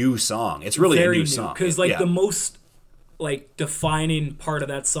new song. It's really very a new song. Because the most defining part of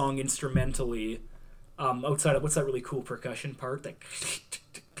that song instrumentally, outside of what's that really cool percussion part? The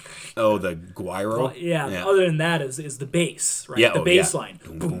guiro? Yeah. Other than that is the bass, right? Yeah, the bass line.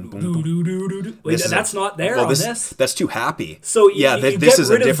 That's not there on this. That's too happy. So this is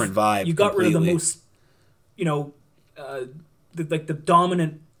a different vibe. You got rid of the most, the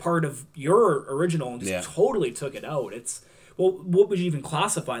dominant part of your original and just totally took it out. What would you even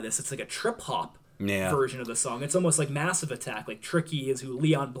classify this? It's like a trip hop version of the song. It's almost like Massive Attack. Like Tricky is who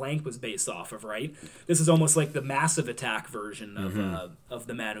Leon Blanc was based off of, right? This is almost like the Massive Attack version of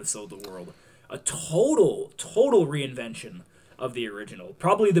The Man Who Sold the World. A total reinvention of the original.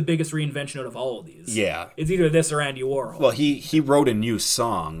 Probably the biggest reinvention out of all of these. Yeah. It's either this or Andy Warhol. Well, he wrote a new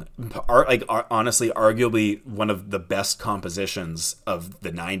song. Honestly, arguably one of the best compositions of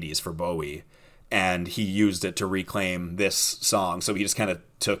the 90s for Bowie. And he used it to reclaim this song. So he just kind of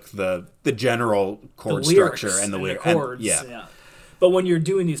took the general chord structure and the chords. Yeah. But when you're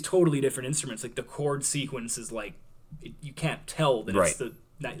doing these totally different instruments, like the chord sequence is you can't tell that it's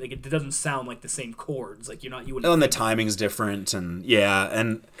it doesn't sound like the same chords. Like you wouldn't. And the timing's different, and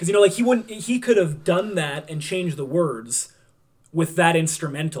because he could have done that and changed the words with that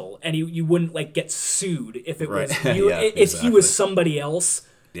instrumental, and you wouldn't get sued if it was if he was somebody else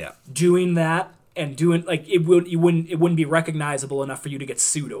doing that and doing it wouldn't be recognizable enough for you to get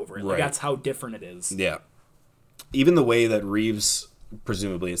sued over it. That's how different it is. Yeah, even the way that Reeves,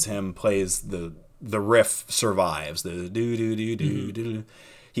 presumably it's him, plays the riff survives. The do do do do do.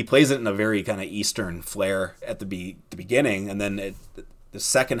 He plays it in a very kind of Eastern flair at the beginning, and then the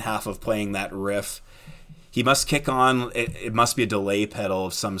second half of playing that riff, he must kick on. It must be a delay pedal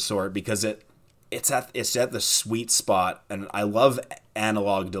of some sort because it's at the sweet spot, and I love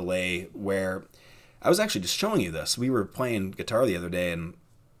analog delay. Where I was actually just showing you this. We were playing guitar the other day, and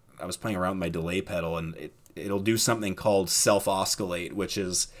I was playing around with my delay pedal, and it'll do something called self-oscillate, which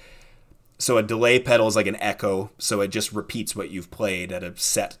is. So a delay pedal is like an echo, so it just repeats what you've played at a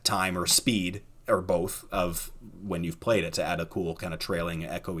set time or speed, or both, of when you've played it to add a cool kind of trailing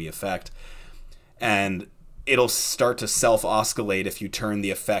echoey effect. And it'll start to self-oscillate if you turn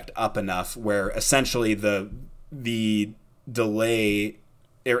the effect up enough, where essentially the delay,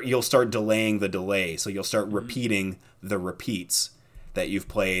 you'll start delaying the delay, so you'll start repeating the repeats that you've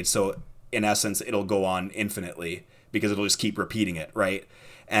played. So in essence, it'll go on infinitely because it'll just keep repeating it, right?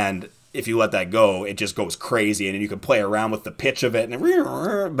 And if you let that go, it just goes crazy, and you can play around with the pitch of it.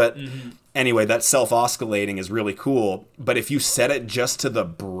 But anyway, that self-oscillating is really cool. But if you set it just to the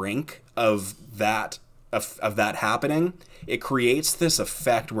brink of that happening, it creates this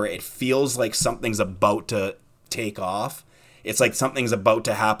effect where it feels like something's about to take off. It's like something's about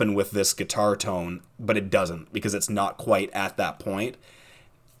to happen with this guitar tone, but it doesn't because it's not quite at that point.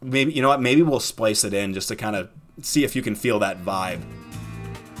 Maybe maybe we'll splice it in just to kind of see if you can feel that vibe.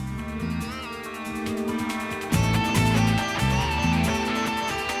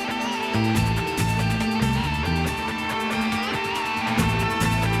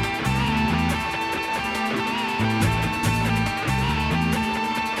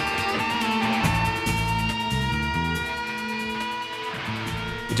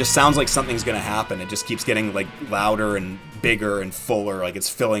 It just sounds like something's going to happen. It just keeps getting louder and bigger and fuller, like it's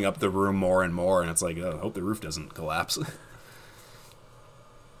filling up the room more and more, and it's like, oh, I hope the roof doesn't collapse.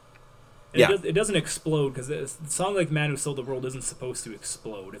 It doesn't explode, because a song like Man Who Sold the World isn't supposed to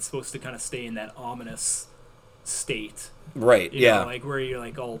explode. It's supposed to kind of stay in that ominous state. Right, you know, where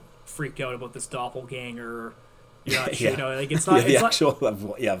you're all freaked out about this doppelganger You're not sure, Yeah. you know, like it's not. Yeah, the it's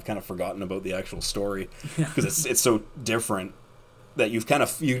actual. I've kind of forgotten about the actual story because it's so different that you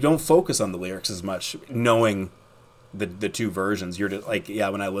don't focus on the lyrics as much, knowing the two versions. You're just like, yeah,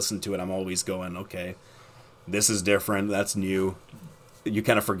 when I listen to it, I'm always going, okay, this is different. That's new. You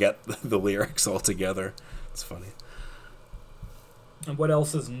kind of forget the lyrics altogether. It's funny. And what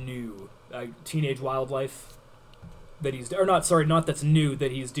else is new? Teenage Wildlife that he's or not sorry not that's new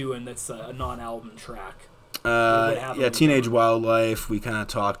that he's doing that's a non-album track. Yeah, Teenage Wildlife. We kind of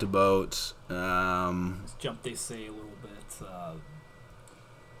talked about. Let's jump. They say a little bit.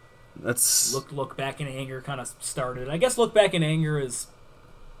 That's Look Back in Anger kind of started. I guess Look Back in Anger is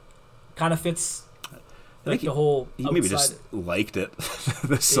kind of fits like the whole. He maybe just liked it.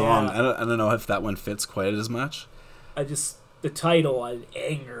 The song. Yeah. I don't know if that one fits quite as much. The title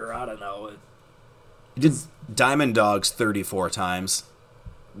Anger. I don't know. He did Diamond Dogs 34 times.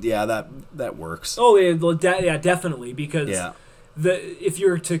 Yeah, that works. Oh yeah, definitely because Yeah. if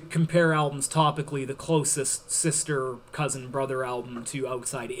you're to compare albums topically, the closest sister, cousin, brother album to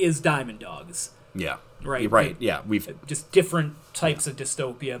Outside is Diamond Dogs. Yeah. Right. Right. Yeah. We've just different types of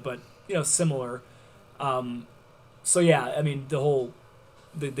dystopia, but similar. So yeah, I mean the whole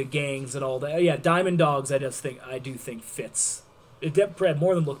the gangs and all that. Yeah, Diamond Dogs. I do think fits. It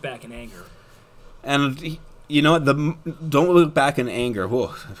more than Look Back in Anger. and you know what, Don't Look Back in Anger.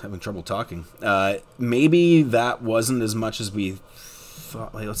 Whoa, I'm having trouble talking. Maybe that wasn't as much as we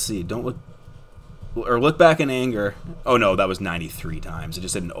thought. Like, let's see. Look Back in Anger. Oh no, that was 93 times. It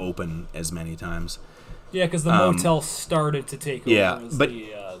just didn't open as many times. Yeah, because the Motel started to take over. Yeah, as but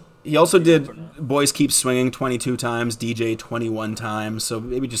he also did Boys Keep Swinging 22 times, DJ 21 times. So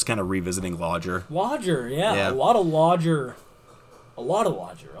maybe just kind of revisiting Lodger. Lodger, yeah, a lot of Lodger, a lot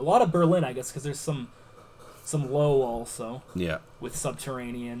of Berlin, I guess, because there's some Low also. Yeah. With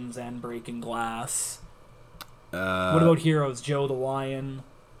Subterraneans and Breaking Glass. What about Heroes? Joe the Lion.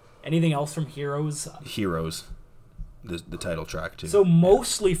 Anything else from Heroes? Heroes, the title track too. So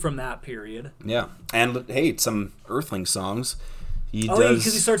mostly from that period. Yeah, and hey, some Earthling songs. Because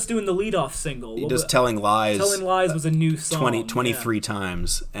he starts doing the lead-off single. He does Telling Lies. Telling Lies was a new song. 23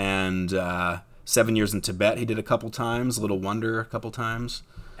 times, and 7 Years in Tibet he did a couple times. Little Wonder a couple times.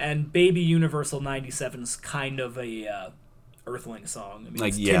 And Baby Universal 97's kind of a Earthling song. I mean,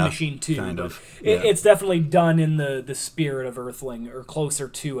 it's Tin Machine 2. Kind of. It's definitely done in the spirit of Earthling, or closer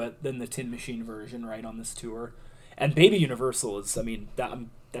to it than the Tin Machine version, right, on this tour. And Baby Universal is, I mean,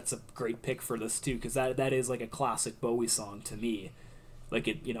 that's a great pick for this, too, because that is like a classic Bowie song to me. Like,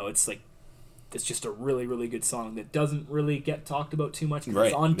 it's just a really, really good song that doesn't really get talked about too much. Right.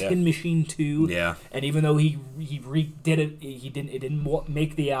 It's on Tin Machine 2. Yeah. And even though he redid it, it didn't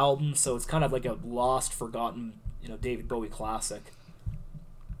make the album, so it's kind of like a lost, forgotten, David Bowie classic.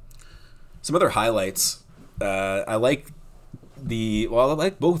 Some other highlights. I like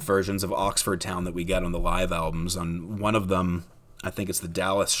both versions of Oxford Town that we get on the live albums. On one of them, I think it's the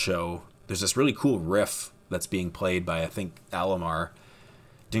Dallas show, there's this really cool riff that's being played by, I think, Alomar.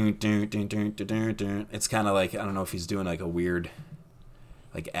 It's kind of like, I don't know if he's doing like a weird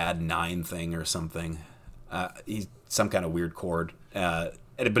like add 9 thing or something. He's some kind of weird chord. But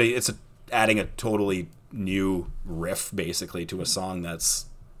it's adding a totally new riff basically to a song that's,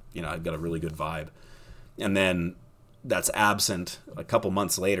 got a really good vibe. And then that's absent a couple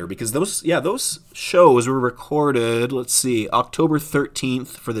months later because those shows were recorded, let's see, October 13th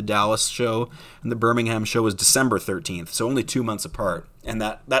for the Dallas show, and the Birmingham show was December 13th, so only 2 months apart. And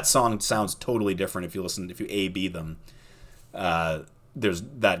that song sounds totally different if you A/B them. There's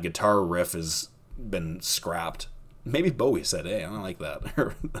that guitar riff has been scrapped. Maybe Bowie said, hey, I don't like that.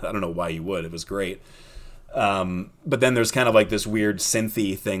 I don't know why you would. It was great. But then there's kind of like this weird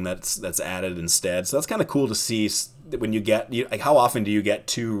synthy thing that's added instead. So that's kind of cool to see when you get, like, how often do you get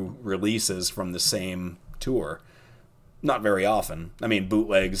 2 releases from the same tour? Not very often. I mean,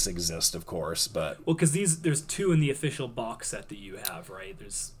 bootlegs exist, of course, but... Well, because there's 2 in the official box set that you have, right?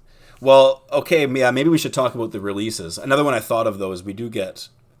 Well, okay, yeah, maybe we should talk about the releases. Another one I thought of, though, is we do get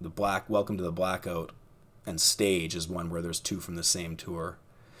the Welcome to the Blackout, and Stage is one where there's 2 from the same tour.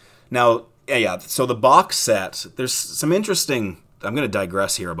 Now, yeah, so the box set, there's some interesting... I'm going to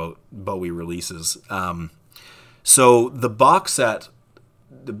digress here about Bowie releases. So the box set,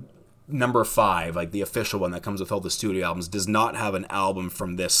 the number 5, like the official one that comes with all the studio albums, does not have an album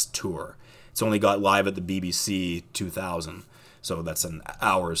from this tour. It's only got Live at the BBC 2000. So that's an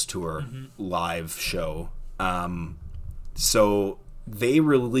hours tour live show. So they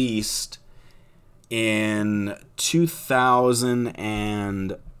released in 2000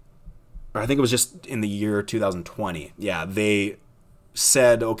 and... or I think it was just in the year 2020. Yeah, they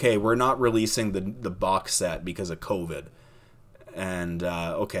said, okay, we're not releasing the box set because of COVID. And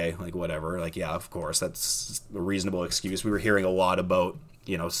okay, like whatever, like yeah, of course, that's a reasonable excuse. We were hearing a lot about,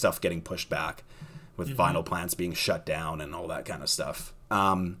 stuff getting pushed back with vinyl plants being shut down and all that kind of stuff.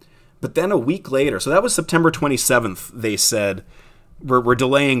 But then a week later, so that was September 27th, they said, we're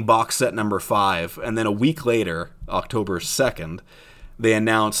delaying box set number 5. And then a week later, October 2nd, they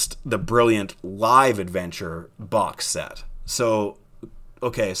announced the Brilliant Live Adventure box set. So,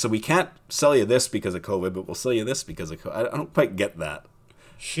 okay, so we can't sell you this because of COVID, but we'll sell you this because of COVID. I don't quite get that.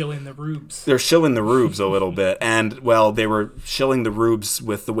 Shilling the rubes. They're shilling the rubes a little bit. And, well, they were shilling the rubes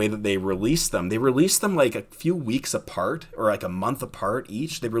with the way that they released them. They released them like a few weeks apart, or like a month apart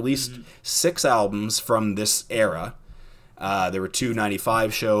each. They released 6 albums from this era. There were 2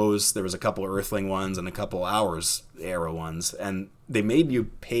 95 shows. There was a couple Earthling ones and a couple Hours era ones. And they made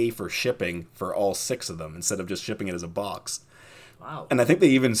you pay for shipping for all 6 of them instead of just shipping it as a box. Wow. And I think they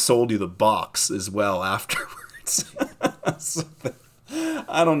even sold you the box as well afterwards. So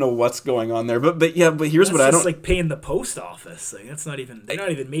I don't know what's going on there, but here's that's what I don't like paying the post office. Like that's not even they're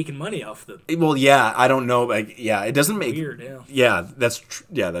not even making money off the. Well, yeah, I don't know. Like, yeah, it doesn't make weird. Yeah. Yeah,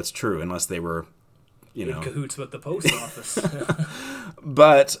 that's true. Unless they were, in cahoots with the post office.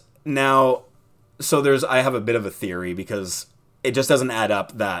 But now, so I have a bit of a theory because it just doesn't add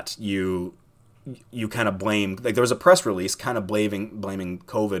up that you kind of blame, like there was a press release kind of blaming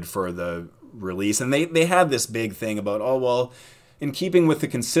COVID for the release, and they had this big thing about, oh well, in keeping with the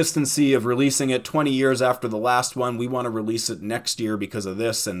consistency of releasing it 20 years after the last one, we want to release it next year because of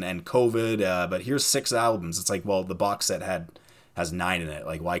this and COVID. But here's 6 albums. It's like, well, the box set has 9 in it.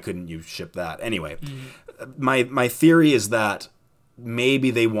 Like, why couldn't you ship that? Anyway, my theory is that maybe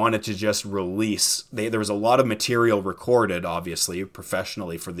they wanted to just release. There was a lot of material recorded, obviously,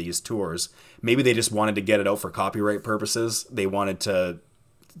 professionally for these tours. Maybe they just wanted to get it out for copyright purposes. They wanted to,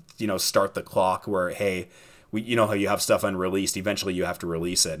 start the clock where, hey, how you have stuff unreleased. Eventually, you have to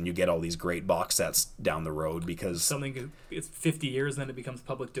release it, and you get all these great box sets down the road because it's 50 years, then it becomes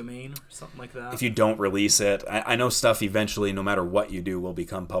public domain or something like that. If you don't release it, I know stuff eventually, no matter what you do, will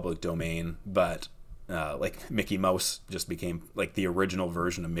become public domain. But like Mickey Mouse just became, like the original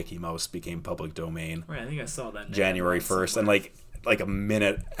version of Mickey Mouse became public domain. Right, I think I saw that January 1st, and like a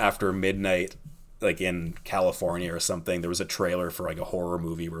minute after midnight, like in California or something, there was a trailer for like a horror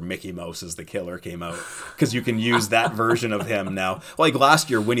movie where Mickey Mouse as the killer came out, because you can use that version of him now. Like last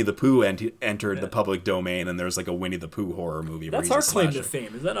year, Winnie the Pooh entered the public domain, and there's like a Winnie the Pooh horror movie. That's our claim to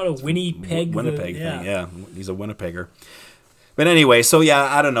fame. Is that not a Winnipeg thing? Yeah, he's a Winnipegger. But anyway, so yeah,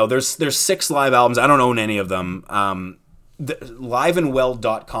 I don't know. There's 6 live albums. I don't own any of them.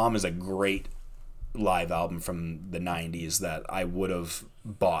 Liveandwell.com is a great live album from the 90s that I would have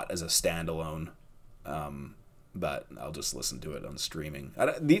bought as a standalone. But I'll just listen to it on streaming.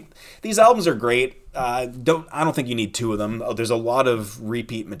 These albums are great. I don't think you need 2 of them. There's a lot of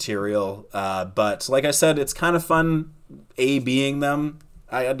repeat material, but like I said, it's kind of fun A-Bing them.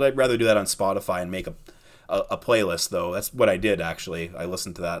 I'd rather do that on Spotify and make a playlist, though. That's what I did, actually. I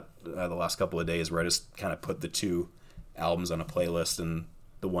listened to that the last couple of days, where I just kind of put the 2 albums on a playlist, and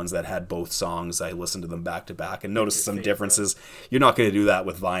the ones that had both songs, I listened to them back to back and noticed some differences. You're not going to do that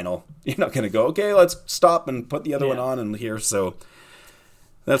with vinyl. You're not going to go, okay, let's stop and put the other one on and here. So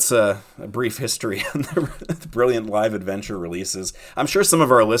that's a brief history on the Brilliant Live Adventure releases. I'm sure some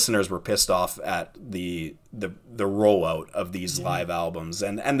of our listeners were pissed off at the rollout of these live albums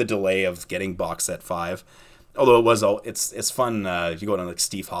and the delay of getting box set 5. Although it's fun. If you go on like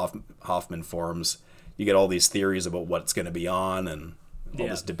Steve Hoffman forums, you get all these theories about what's going to be on and all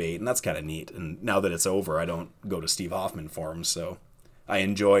this debate, and that's kind of neat. And now that it's over, I don't go to Steve Hoffman forums, so I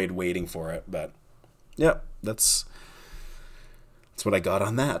enjoyed waiting for it. But yeah, that's what I got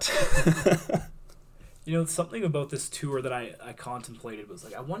on that. Something about this tour that I contemplated was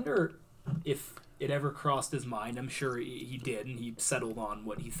like, I wonder if it ever crossed his mind. I'm sure he did, and he settled on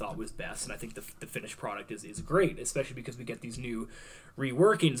what he thought was best. And I think the finished product is great, especially because we get these new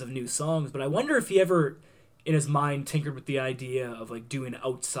reworkings of new songs. But I wonder if he ever, in his mind, tinkered with the idea of like doing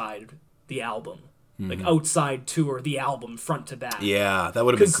outside the album, like outside tour, the album front to back. Yeah, that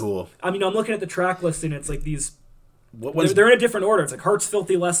would have been cool. I mean, I'm looking at the track listing. It's like these. They're in a different order. It's like Heart's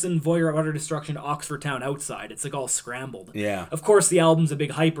Filthy Lesson, Voyeur of Utter Destruction, Oxford Town, Outside. It's like all scrambled. Yeah. Of course, the album's a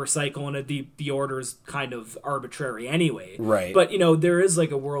big hypercycle, and the order's kind of arbitrary anyway. Right. But there is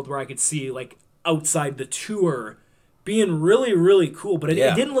like a world where I could see like outside the tour being really, really cool. But it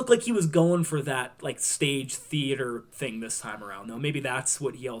didn't look like he was going for that like stage theater thing this time around, though. Maybe that's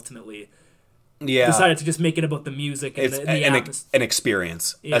what he ultimately decided to just make it about the music and the an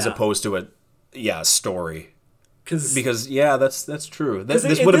experience as opposed to a story. Because that's true. This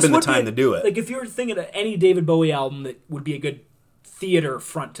would have been the time to do it. Like if you were thinking of any David Bowie album that would be a good theater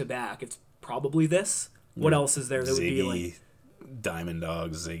front to back, it's probably this. What else is there that Ziggy, would be like Diamond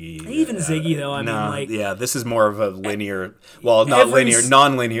Dogs, Ziggy? Even Ziggy though. I mean, like this is more of a linear,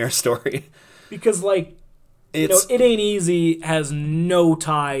 non-linear story. Because like. It Ain't Easy has no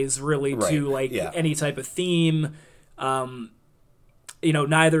ties really to any type of theme. Neither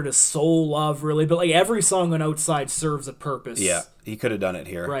does Soul Love really, but like every song on Outside serves a purpose. Yeah, he could have done it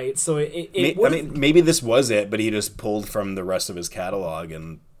here. Right. So maybe this was it, but he just pulled from the rest of his catalog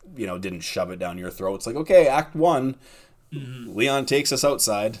and didn't shove it down your throat. It's like, okay, Act 1, Leon takes us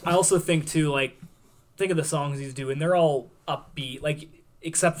outside. I also think too, like, think of the songs he's doing; they're all upbeat, like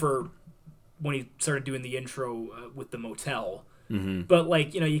except for when he started doing the intro with the motel. Mm-hmm. But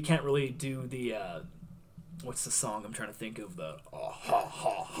like you can't really do the what's the song I'm trying to think of, the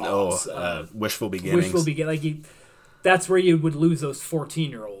Wishful Beginnings. Like that's where you would lose those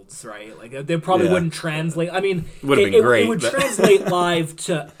 14-year-olds, right? Like they probably wouldn't translate. I mean, would have been great. It would translate live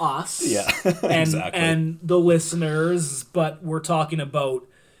to us, exactly, and the listeners. But we're talking about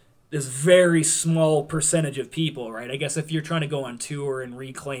this very small percentage of people, right? I guess if you're trying to go on tour and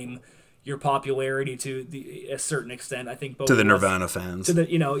reclaim your popularity to a certain extent, I think both to the Nirvana fans. To the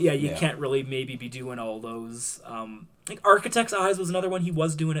you can't really maybe be doing all those. Like Architect's Eyes was another one. He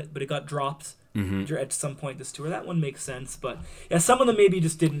was doing it, but it got dropped at some point this tour. That one makes sense, but some of them maybe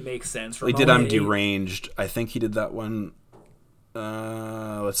just didn't make sense. They did I'm Deranged. I think he did that one.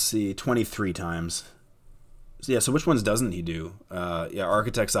 Let's see, 23 times. So which ones doesn't he do?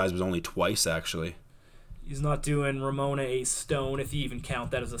 Architect's Eyes was only twice actually. He's not doing Ramona A. Stone, if you even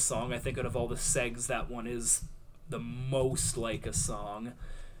count that as a song. I think out of all the segs, that one is the most like a song.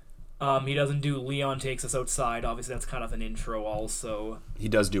 He doesn't do Leon Takes Us Outside. Obviously, that's kind of an intro also. He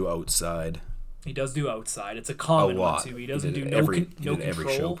does do Outside. It's a common one, too. He doesn't do No Control.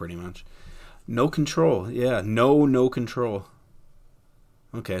 Every show, pretty much. No Control, yeah. No Control.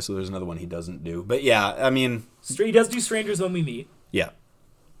 Okay, so there's another one he doesn't do. But yeah, I mean... He does do Strangers When We Meet. Yeah.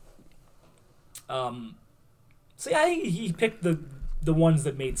 So yeah, he picked the ones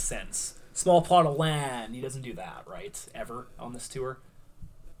that made sense. Small Plot of Land, he doesn't do that, right? Ever on this tour?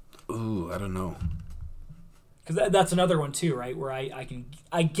 Ooh, I don't know. Because that's another one too, right? Where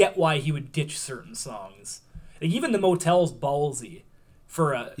I get why he would ditch certain songs. Like even the Motel's ballsy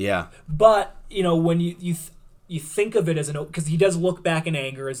for a But when you think of it as because he does Look Back in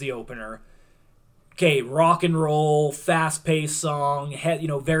Anger as the opener. Okay, rock and roll, fast paced song,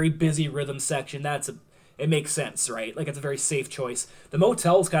 very busy rhythm section. It makes sense, right? Like it's a very safe choice. The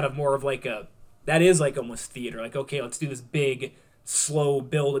Motel's kind of more of that is like almost theater. Like, okay, let's do this big, slow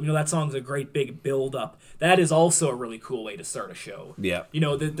build. That song's a great big build up. That is also a really cool way to start a show. Yeah.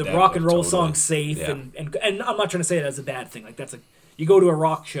 The rock and roll song's safe, and I'm not trying to say that as a bad thing. Like you go to a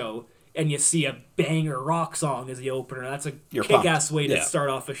rock show and you see a banger rock song as the opener. That's a kick-ass way to start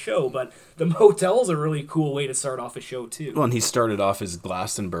off a show. But the Motel's a really cool way to start off a show, too. Well, and he started off his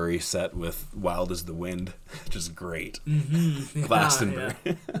Glastonbury set with Wild as the Wind, which is great. Mm-hmm. Glastonbury.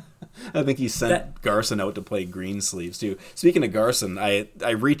 Yeah. I think he sent Garson out to play Greensleeves, too. Speaking of Garson, I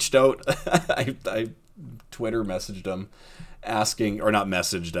reached out. I Twitter messaged him asking, or not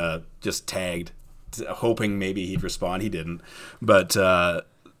messaged, just tagged, hoping maybe he'd respond. He didn't. But...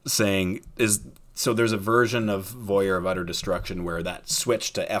 saying there's a version of Voyeur of Utter Destruction where that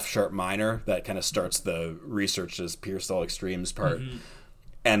switch to F sharp minor that kind of starts the Research as Pierced All Extremes part,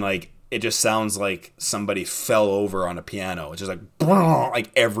 and like it just sounds like somebody fell over on a piano. It's just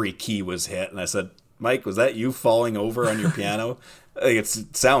like every key was hit, and I said, Mike, was that you falling over on your piano? Like it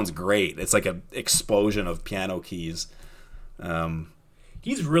sounds great. It's like an explosion of piano keys.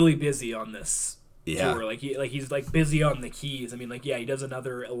 He's really busy on this tour. He's busy on the keys. I mean, he does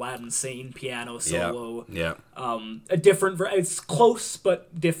another Aladdin Sane piano solo. Yeah. A different. It's close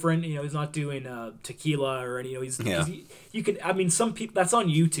but different. He's not doing Tequila or any. You could. I mean, some people. That's on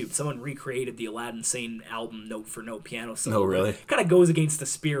YouTube. Someone recreated the Aladdin Sane album note for note piano solo. Oh, really? Kind of goes against the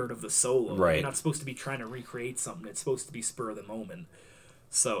spirit of the solo. Right. You're not supposed to be trying to recreate something. It's supposed to be spur of the moment.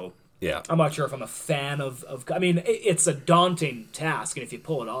 So. Yeah. I'm not sure if I'm a fan of I mean, it's a daunting task, and if you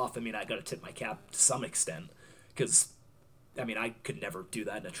pull it off, I mean, I got to tip my cap to some extent, because, I mean, I could never do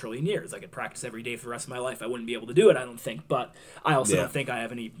that in a trillion years. I could practice every day for the rest of my life. I wouldn't be able to do it, I don't think, but I also don't think I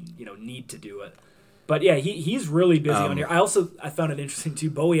have any, need to do it. But yeah, he's really busy on here. I found it interesting, too.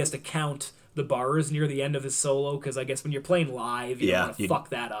 Bowie has to count the bars near the end of his solo, because I guess when you're playing live, you don't want to fuck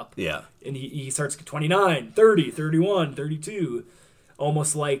that up. Yeah. And he starts 29, 30, 31, 32...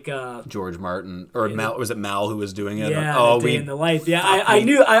 almost like George Martin or Mal, was it Mal who was doing it? yeah, Oh, A Day in the Life. Yeah, I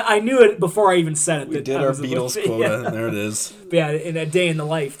knew it before I even said it. We did our Beatles quota. Yeah. There it is. But yeah, in A Day in the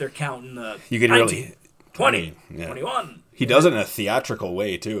Life, they're counting the you can 19, really 20, yeah. 21. He does it in a theatrical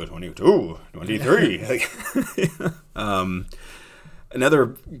way too. 22, 23. Another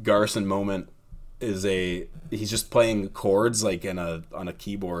Garson moment is he's just playing chords like on a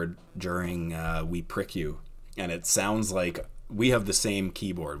keyboard during We Prick You, and it sounds like we have the same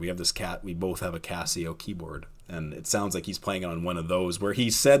keyboard. We have this we both have a Casio keyboard, and it sounds like he's playing on one of those, where he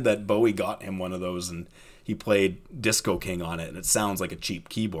said that Bowie got him one of those and he played Disco King on it, and it sounds like a cheap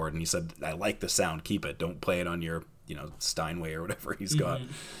keyboard, and he said, I like the sound, keep it, don't play it on your Steinway or whatever he's got.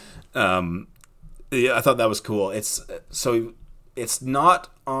 Yeah, I thought that was cool. It's not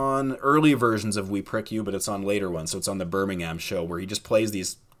on early versions of We Prick You, but it's on later ones. So it's on the Birmingham show where he just plays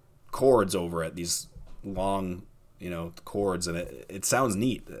these chords over it, these long, chords, and it sounds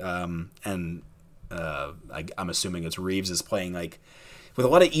neat. I'm assuming it's Reeves is playing like with a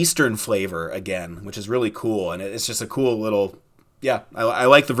lot of Eastern flavor again, which is really cool, and it's just a cool little. Yeah, I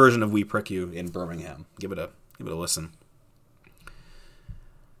like the version of We Prick You in Birmingham. Give it a listen.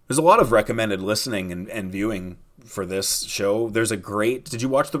 There's a lot of recommended listening and viewing for this show. There's a great. Did you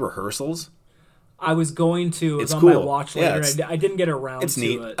watch the rehearsals? I was going to. It's on cool. my watch later. Yeah, I didn't get around it's to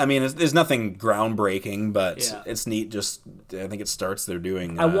neat. it. I mean, there's nothing groundbreaking, but it's neat. Just I think it starts. They're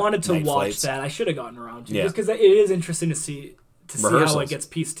doing. I wanted to watch flights. that. I should have gotten around to just because it is interesting to see how it gets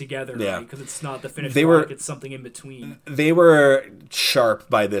pieced together. Yeah, because it's not the finished product; it's something in between. They were sharp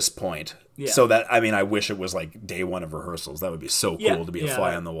by this point. Yeah. So that I wish it was like day one of rehearsals. That would be so cool to be a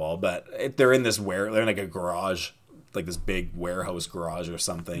fly on the wall. But they're in they're in like a garage, like this big warehouse garage or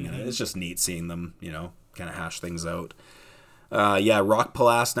something, and it's just neat seeing them, kind of hash things out. Rock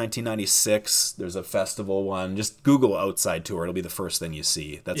Palace 1996. There's a festival one. Just Google Outside Tour. It'll be the first thing you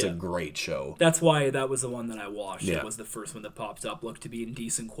see. That's a great show. That's why that was the one that I watched. It was the first one that popped up. Looked to be in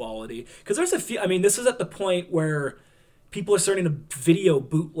decent quality. Because there's a few. I mean, this is at the point where people are starting to video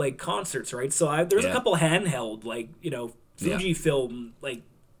bootleg concerts, right? So there's a couple handheld, like Fujifilm, like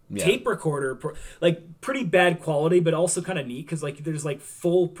tape recorder, like pretty bad quality, but also kind of neat because like there's like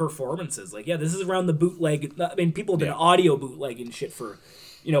full performances. Like this is around the bootleg. I mean, people have been audio bootlegging shit for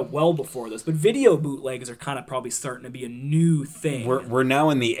well before this, but video bootlegs are kind of probably starting to be a new thing. We're now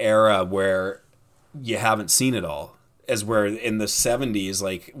in the era where you haven't seen it all, as where in the 70s,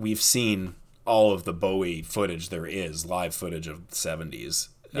 like we've seen all of the Bowie footage there is, live footage of the 70s.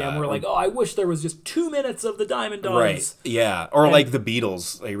 Yeah, and we're like, I wish there was just 2 minutes of the Diamond Dogs. Right, yeah. Or like the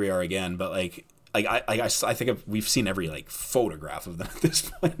Beatles, here we are again, but I think we've seen every like photograph of them at this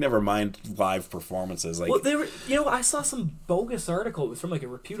point, never mind live performances. Like, well, they were, I saw some bogus article. It was from like a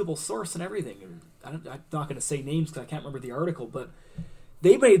reputable source and everything. I'm not going to say names because I can't remember the article, but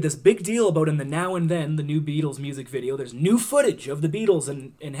they made this big deal about in the Now and Then, the new Beatles music video, there's new footage of the Beatles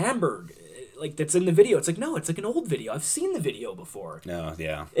in Hamburg. Like that's in the video. It's like, no, it's like an old video. I've seen the video before. No,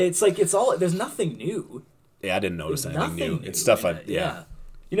 yeah. It's like there's nothing new. Yeah, I didn't notice anything new. It's stuff yeah.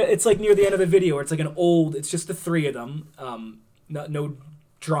 It's like near the end of the video where it's like it's just the three of them. No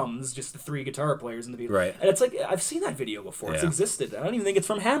drums, just the three guitar players in the video. Right. And it's like, I've seen that video before. It's existed. I don't even think it's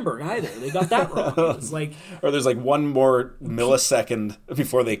from Hamburg either. They got that wrong. It's like, or there's like one more millisecond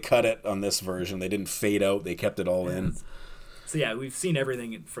before they cut it on this version. They didn't fade out. They kept it all in. So yeah, we've seen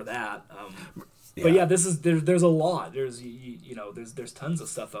everything for that. But yeah, there's a lot. There's there's tons of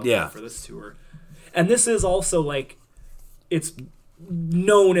stuff out there for this tour, and this is also like it's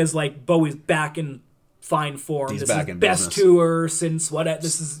known as like Bowie's back in fine form. He's this back is in best business. Tour since what?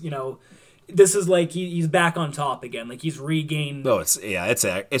 This is like he's back on top again. Like he's regained. Oh,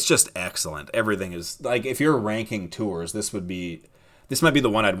 it's just excellent. Everything is like, if you're ranking tours, this might be the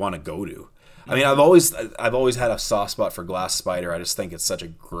one I'd want to go to. I mean, I've always had a soft spot for Glass Spider. I just think it's such a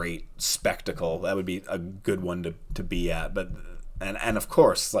great spectacle. That would be a good one to be at. But and of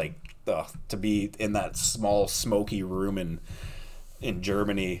course, like to be in that small smoky room in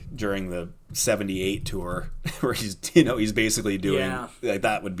Germany during the 78 tour where he's basically doing like,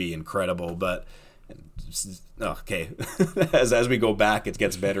 that would be incredible. But okay, as we go back, it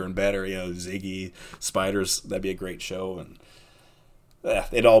gets better and better. Ziggy, Spiders, that'd be a great show, and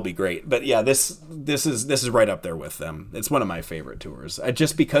it'd all be great. But yeah, this is right up there with them. It's one of my favorite tours,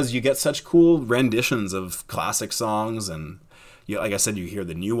 just because you get such cool renditions of classic songs, and like I said, you hear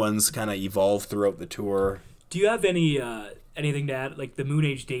the new ones kind of evolve throughout the tour. Do you have anything to add? Like the Moon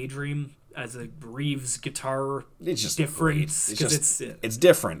Age Daydream as a Reeves guitar It's just different great. because It's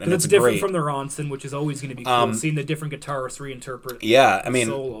different, and it's it's different great. from the Ronson, which is always going to be cool. Seeing the different guitarists reinterpret. Yeah, I mean,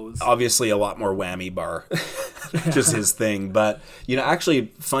 solos. obviously a lot more whammy bar, just his thing. But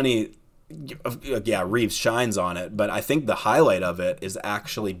actually, funny. Yeah, Reeves shines on it, but I think the highlight of it is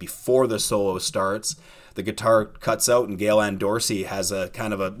actually before the solo starts. The guitar cuts out, and Gail Ann Dorsey has a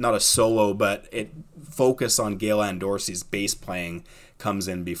kind of not a solo, but it focus on Gail Ann Dorsey's bass playing comes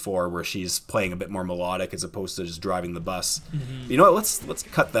in before, where she's playing a bit more melodic as opposed to just driving the bus. You know what? Let's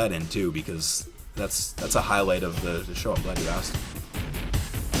cut that in too, because that's a highlight of the show. I'm glad you asked.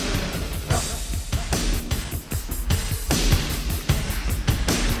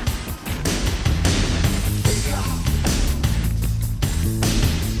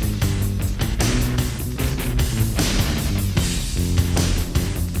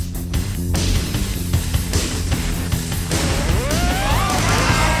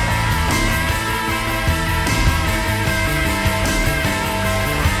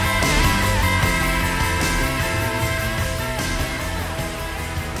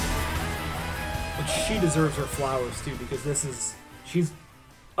 She deserves her flowers too, because she's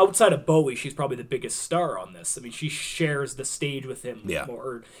outside of Bowie, she's probably the biggest star on this. I mean, she shares the stage with him more,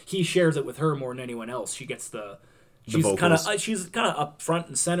 or he shares it with her more than anyone else. She gets she's kind of up front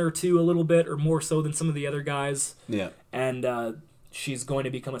and center too, a little bit, or more so than some of the other guys. Yeah, and she's going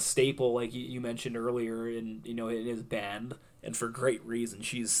to become a staple, like you mentioned earlier, in his band, and for great reason.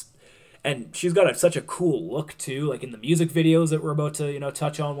 She's got such a cool look too, like in the music videos that we're about to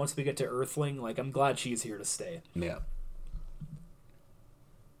touch on once we get to Earthling. Like, I'm glad she's here to stay. Yeah.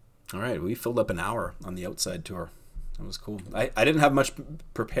 All right, we filled up an hour on the Outside tour. That was cool. I didn't have much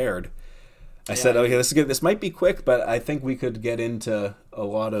prepared. I said, okay, this is good. This might be quick, but I think we could get into a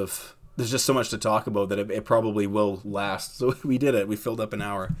lot of. There's just so much to talk about that it probably will last. So we did it. We filled up an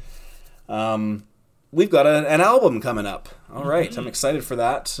hour. We've got an album coming up. All right, I'm excited for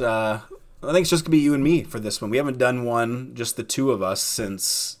that. I think it's just going to be you and me for this one. We haven't done one, just the two of us,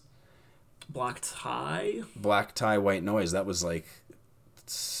 since Black Tie, White Noise. That was like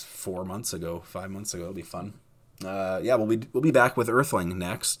 5 months ago. It'll be fun. We'll be back with Earthling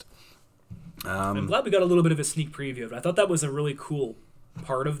next. I'm glad we got a little bit of a sneak preview of it. I thought that was a really cool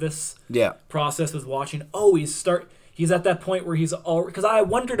part of this process, was watching. He's at that point where he's all, because I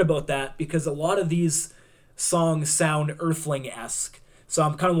wondered about that, because a lot of these songs sound Earthling-esque. So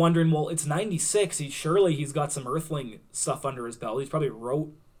I'm kind of wondering, well, it's 96. Surely he's got some Earthling stuff under his belt. He's probably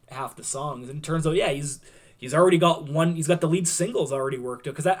wrote half the songs. And it turns out, he's already got one. He's got the lead singles already worked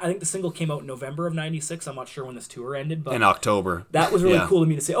out. Because I think the single came out in November of 96. I'm not sure when this tour ended. But in October. That was really cool to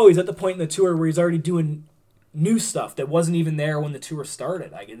me to say, he's at the point in the tour where he's already doing new stuff that wasn't even there when the tour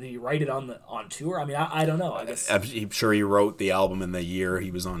started. Did he write it on tour? I mean, I don't know. I guess I'm sure he wrote the album in the year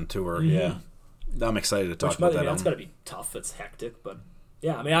he was on tour. Mm-hmm. Yeah, I'm excited to talk about that. That's got to be tough. It's hectic, but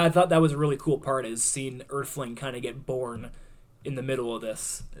yeah. I mean, I thought that was a really cool part, is seeing Earthling kind of get born in the middle of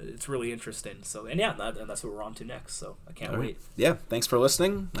this. It's really interesting. So, and that's what we're on to next. So I can't wait. Yeah, thanks for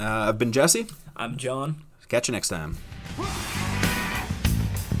listening. I've been Jesse. I'm John. Catch you next time.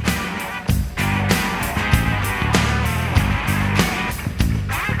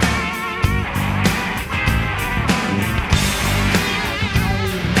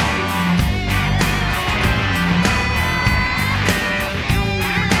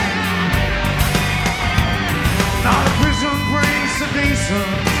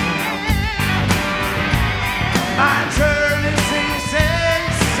 My turn is insane.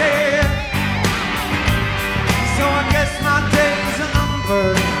 So I guess my days are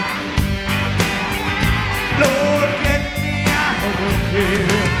numbered. Lord, get me out of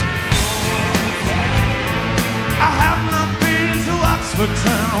here. I have not been to Oxford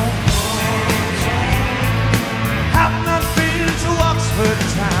town. Have not been to Oxford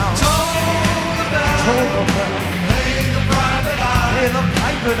town. Told about, pay the private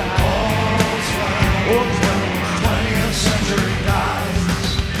eye.